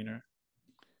little greener.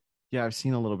 Yeah, I've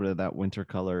seen a little bit of that winter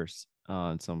colors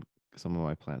on some of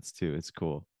my plants too. It's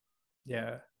cool. Yeah.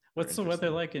 Very What's the weather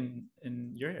interesting. like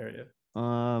in your area?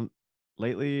 Um,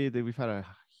 lately we've had a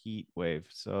heat wave,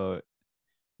 so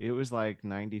it was like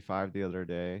 95 the other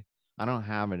day. I don't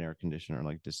have an air conditioner,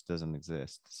 like just doesn't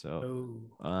exist. So,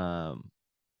 Oh. um,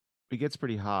 it gets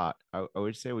pretty hot. I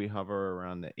would say we hover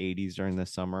around the 80s during the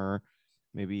summer.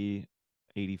 Maybe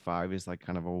 85 is like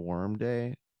kind of a warm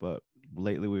day, but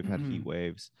lately we've had heat Mhm.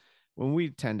 waves. When we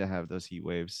tend to have those heat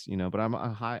waves, but I'm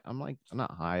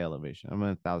not high elevation. I'm at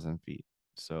 1,000 feet.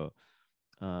 So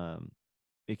um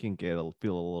it can feel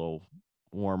a little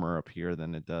warmer up here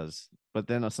than it does. But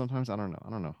then sometimes I don't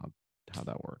know how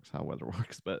that works, how weather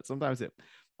works. But sometimes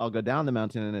I'll go down the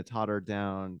mountain and it's hotter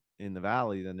down in the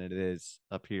valley than it is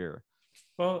up here.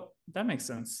 Well, that makes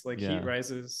sense. Like heat Yeah,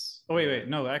 rises. Oh, yeah, wait.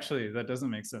 No, actually, that doesn't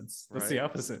make sense. That's the right,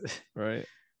 opposite. right.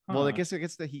 Well, Huh. I guess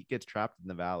the heat gets trapped in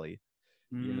the valley.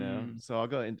 Mm. So I'll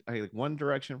go in like one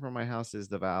direction from my house is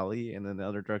the valley, and then the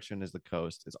other direction is the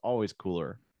coast. It's always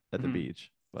cooler at the Mhm.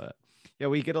 beach, but yeah,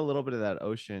 we get a little bit of that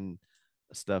ocean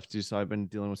stuff too. So I've been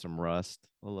dealing with some rust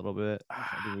a little bit. So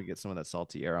I think we Ah, get some of that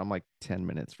salty air. I'm like 10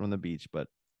 minutes from the beach, but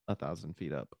 1,000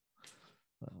 feet up.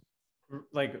 Uh,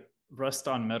 like rust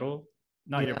on metal.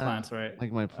 Not your Yeah, plants, right?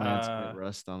 like my plants get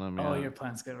rust on them. Oh, Yeah. your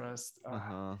plants get rust.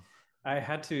 Uh-huh. I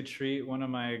had to treat one of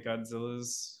my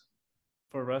Godzillas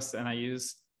for rust, and I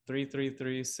used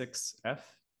 3336F.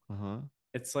 Uh-huh.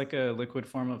 It's like a liquid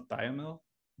form of thiamine,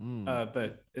 Mm.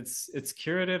 but it's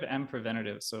curative and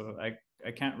preventative. So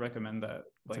I can't recommend that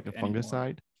It's like like a anymore.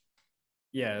 fungicide.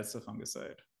 Yeah, it's a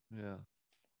fungicide. Yeah.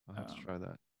 I'll have to Um, try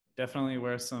that. Definitely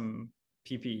wear some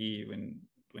PPE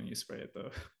when you spray it though.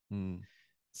 Mm.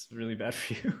 It's really bad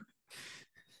for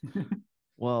you.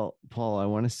 Well, Paul, I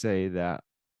want to say that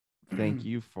thank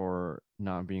you for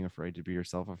not being afraid to be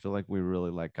yourself. I feel like we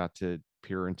really like got to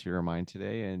peer into your mind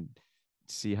today and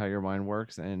see how your mind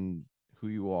works and who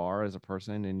you are as a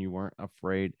person, and you weren't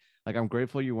afraid. Like, I'm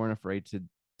grateful you weren't afraid to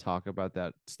talk about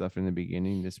that stuff in the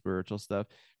beginning, the spiritual stuff,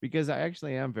 because I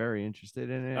actually am very interested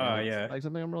in it, Oh and it's yeah. like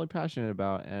something I'm really passionate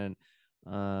about. And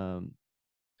um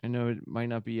I know it might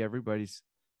not be everybody's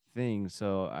thing,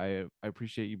 so I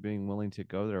appreciate you being willing to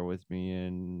go there with me.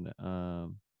 And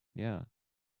yeah, of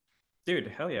Dude,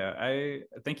 hell yeah. I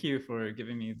thank you for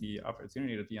giving me the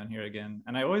opportunity to be on here again.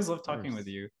 And I always love talking with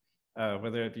course. you,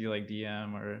 whether it be like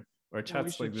DM or Well, we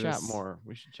chats should like chat this. more.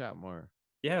 We should chat more.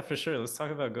 Yeah, for sure. Let's talk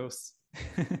about ghosts.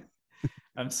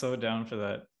 I'm so down for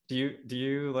that. Do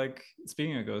you like,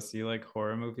 speaking of ghosts, do you like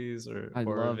horror movies or I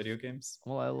horror love, video games?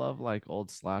 well, I love like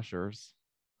old slashers,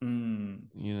 Hmm.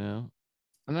 you know,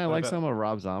 and I What like about, some of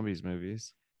Rob Zombie's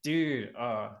movies. dude?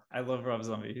 I love Rob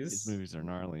Zombie. His He's movies are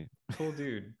gnarly. cool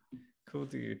dude. Cool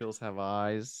dude. Hills Have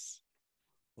Eyes,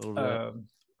 a little bit Um,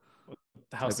 the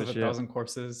type House of of a shit. Thousand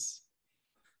Corpses.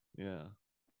 Yeah,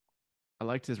 I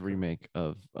liked his remake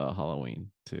of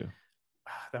Halloween too.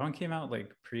 That one came out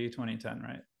like pre 2010,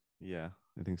 right? Yeah,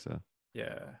 I think so.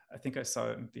 Yeah, I think I saw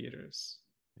it in theaters.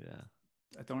 Yeah.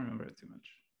 I don't remember it too much.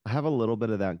 I have a little bit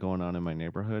of that going on in my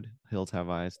neighborhood. Hills Have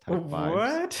Eyes type vibes.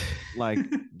 What? Like,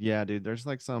 yeah, dude, there's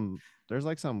like some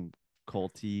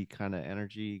culty kind of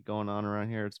energy going on around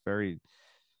here. It's very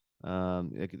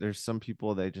like, there's some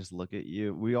people, they just look at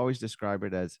you. We always describe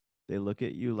it as they look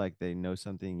at you like they know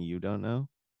something you don't know.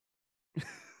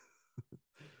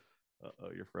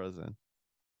 Uh-oh, you're frozen.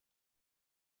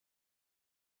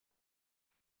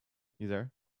 You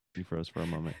there? You froze for a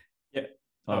moment. Yeah.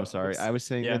 Oh, I'm Oh, sorry. whoops. I was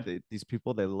saying Yeah. that these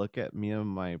people, they look at me and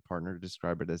my partner,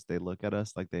 describe it as they look at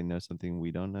us like they know something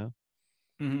we don't know.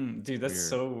 Dude, It's that's weird.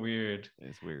 so weird.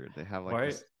 It's weird. They have like Why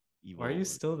this why are you evil look.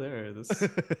 still there? This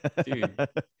dude,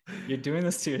 you're doing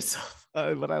this to yourself.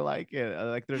 But I like it.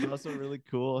 Like, there's also really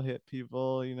cool hip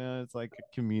people. It's like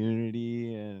a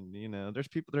community, and there's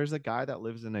people. There's a guy that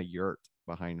lives in a yurt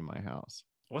behind my house.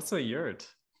 What's a yurt?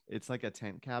 It's like a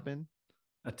tent cabin.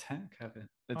 A tent cabin.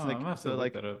 Oh, It's I'm like, gonna have to so look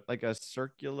like that up. like a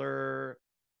circular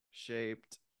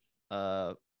shaped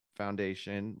uh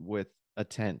foundation with a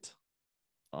tent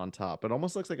on top. It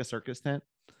almost looks like a circus tent,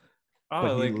 but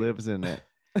Oh, he like lives in it.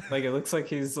 like it looks like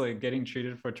he's like getting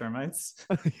treated for termites.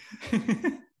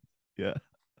 Yeah.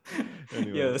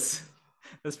 Anyways, Yes,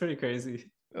 that's pretty crazy.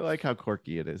 I like how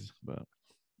quirky it is, but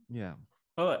yeah.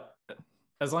 Well,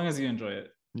 as long as you enjoy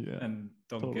it Yeah, and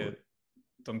totally.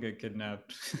 don't get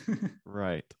kidnapped.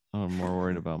 Right. I'm more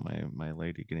worried about my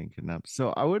lady getting kidnapped.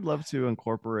 So I would love to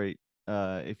incorporate,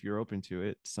 if you're open to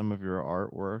it, some of your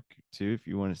artwork too, if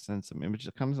you want to send some images,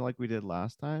 kind of like we did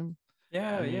last time.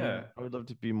 Yeah, yeah. I would love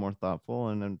to be more thoughtful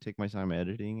and then take my time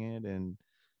editing it, and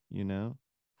you know.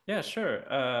 Yeah, sure.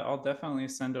 I'll definitely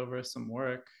send over some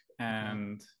work. Okay.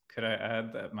 And could I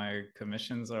add that my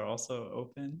commissions are also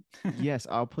open? Yes,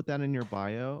 I'll put that in your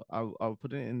bio. I'll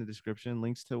put it in the description,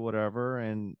 links to whatever,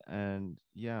 and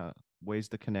yeah, ways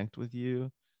to connect with you.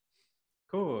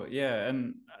 Cool. Yeah,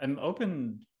 and I'm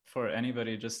open for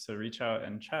anybody just to reach out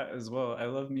and chat as well. I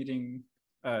love meeting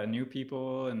new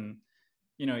people, and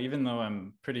even though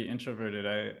I'm pretty introverted,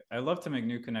 I love to make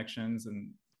new connections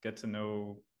and get to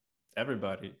know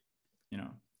everybody, you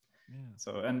know. Yeah.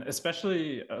 So, and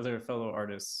especially other fellow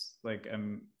artists. Like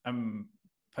I'm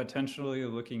potentially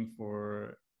looking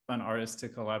for an artist to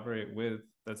collaborate with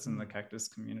that's in the Hmm. cactus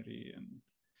community, and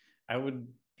I would,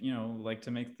 like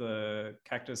to make the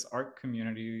cactus art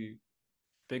community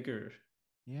bigger.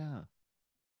 Yeah.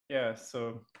 Yeah,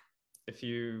 so if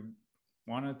you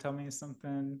want to tell me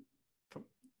something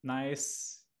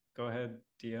nice, go ahead,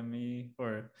 DM me,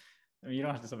 or I mean, you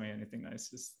don't have to tell me anything nice,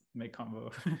 just make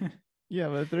combo. Yeah,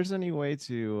 but if there's any way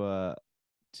to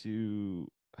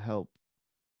help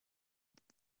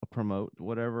promote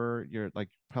whatever you're like,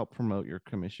 help promote your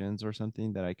commissions or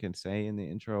something that I can say in the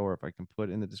intro, or if I can put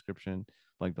in the description,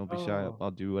 like, don't be shy, Oh,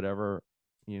 I'll do whatever,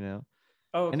 you know.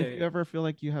 oh, And if you okay. ever feel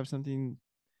like you have something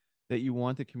that you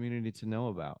want the community to know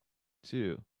about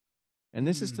too, and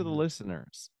this is to the Hmm.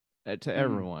 listeners, to Mm.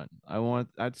 everyone. I want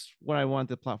that's what I want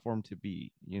the platform to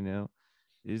be, It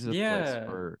is a place Yeah,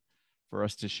 for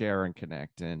us to share and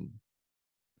connect and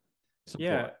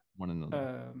yeah. support one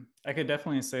another. I could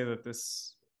definitely say that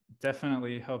this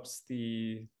definitely helps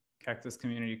the cactus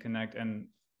community connect, and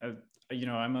uh,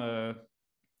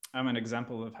 I'm an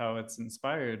example of how it's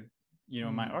inspired,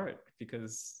 my Mm, art,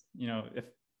 because if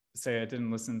say I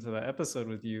didn't listen to that episode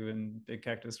with you and Big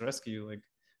Cactus Rescue, like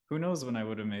who knows when I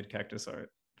would have made cactus art.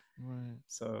 right.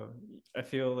 So I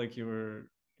feel like your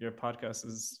podcast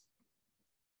is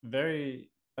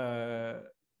very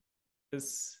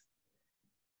it's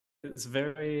it's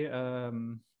very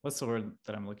what's the word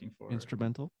that I'm looking for?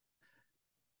 Instrumental.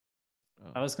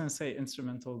 Oh. I was going to say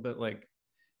instrumental, but like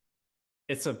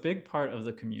it's a big part of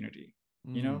the community,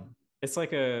 you know? Mm, It's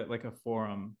like a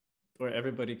forum where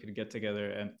everybody could get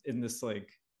together and in this like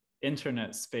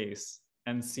internet space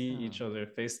and see yeah. each other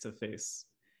face to face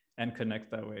and connect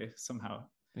that way somehow.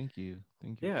 Thank you.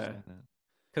 Thank you for Yeah, saying that.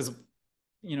 cuz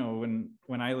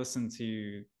when I listen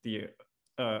to the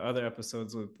other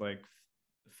episodes with like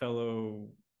fellow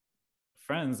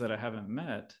friends that I haven't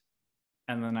met,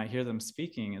 and then I hear them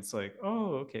speaking, it's like,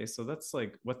 oh, okay, so that's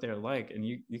like what they're like, and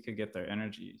you could get their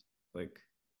energy, like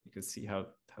you could see how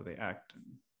they act and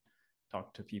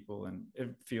talk to people, and it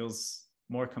feels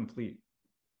more complete,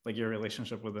 like your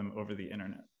relationship with them over the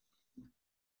internet.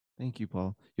 Thank you,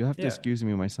 Paul. You'll have to Yeah. excuse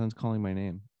me. My son's calling my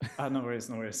name. No worries,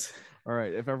 no worries. All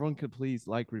right. If everyone could please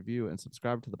like, review, and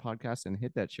subscribe to the podcast and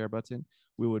hit that share button,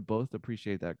 we would both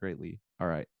appreciate that greatly. All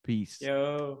right. Peace.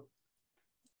 Yo.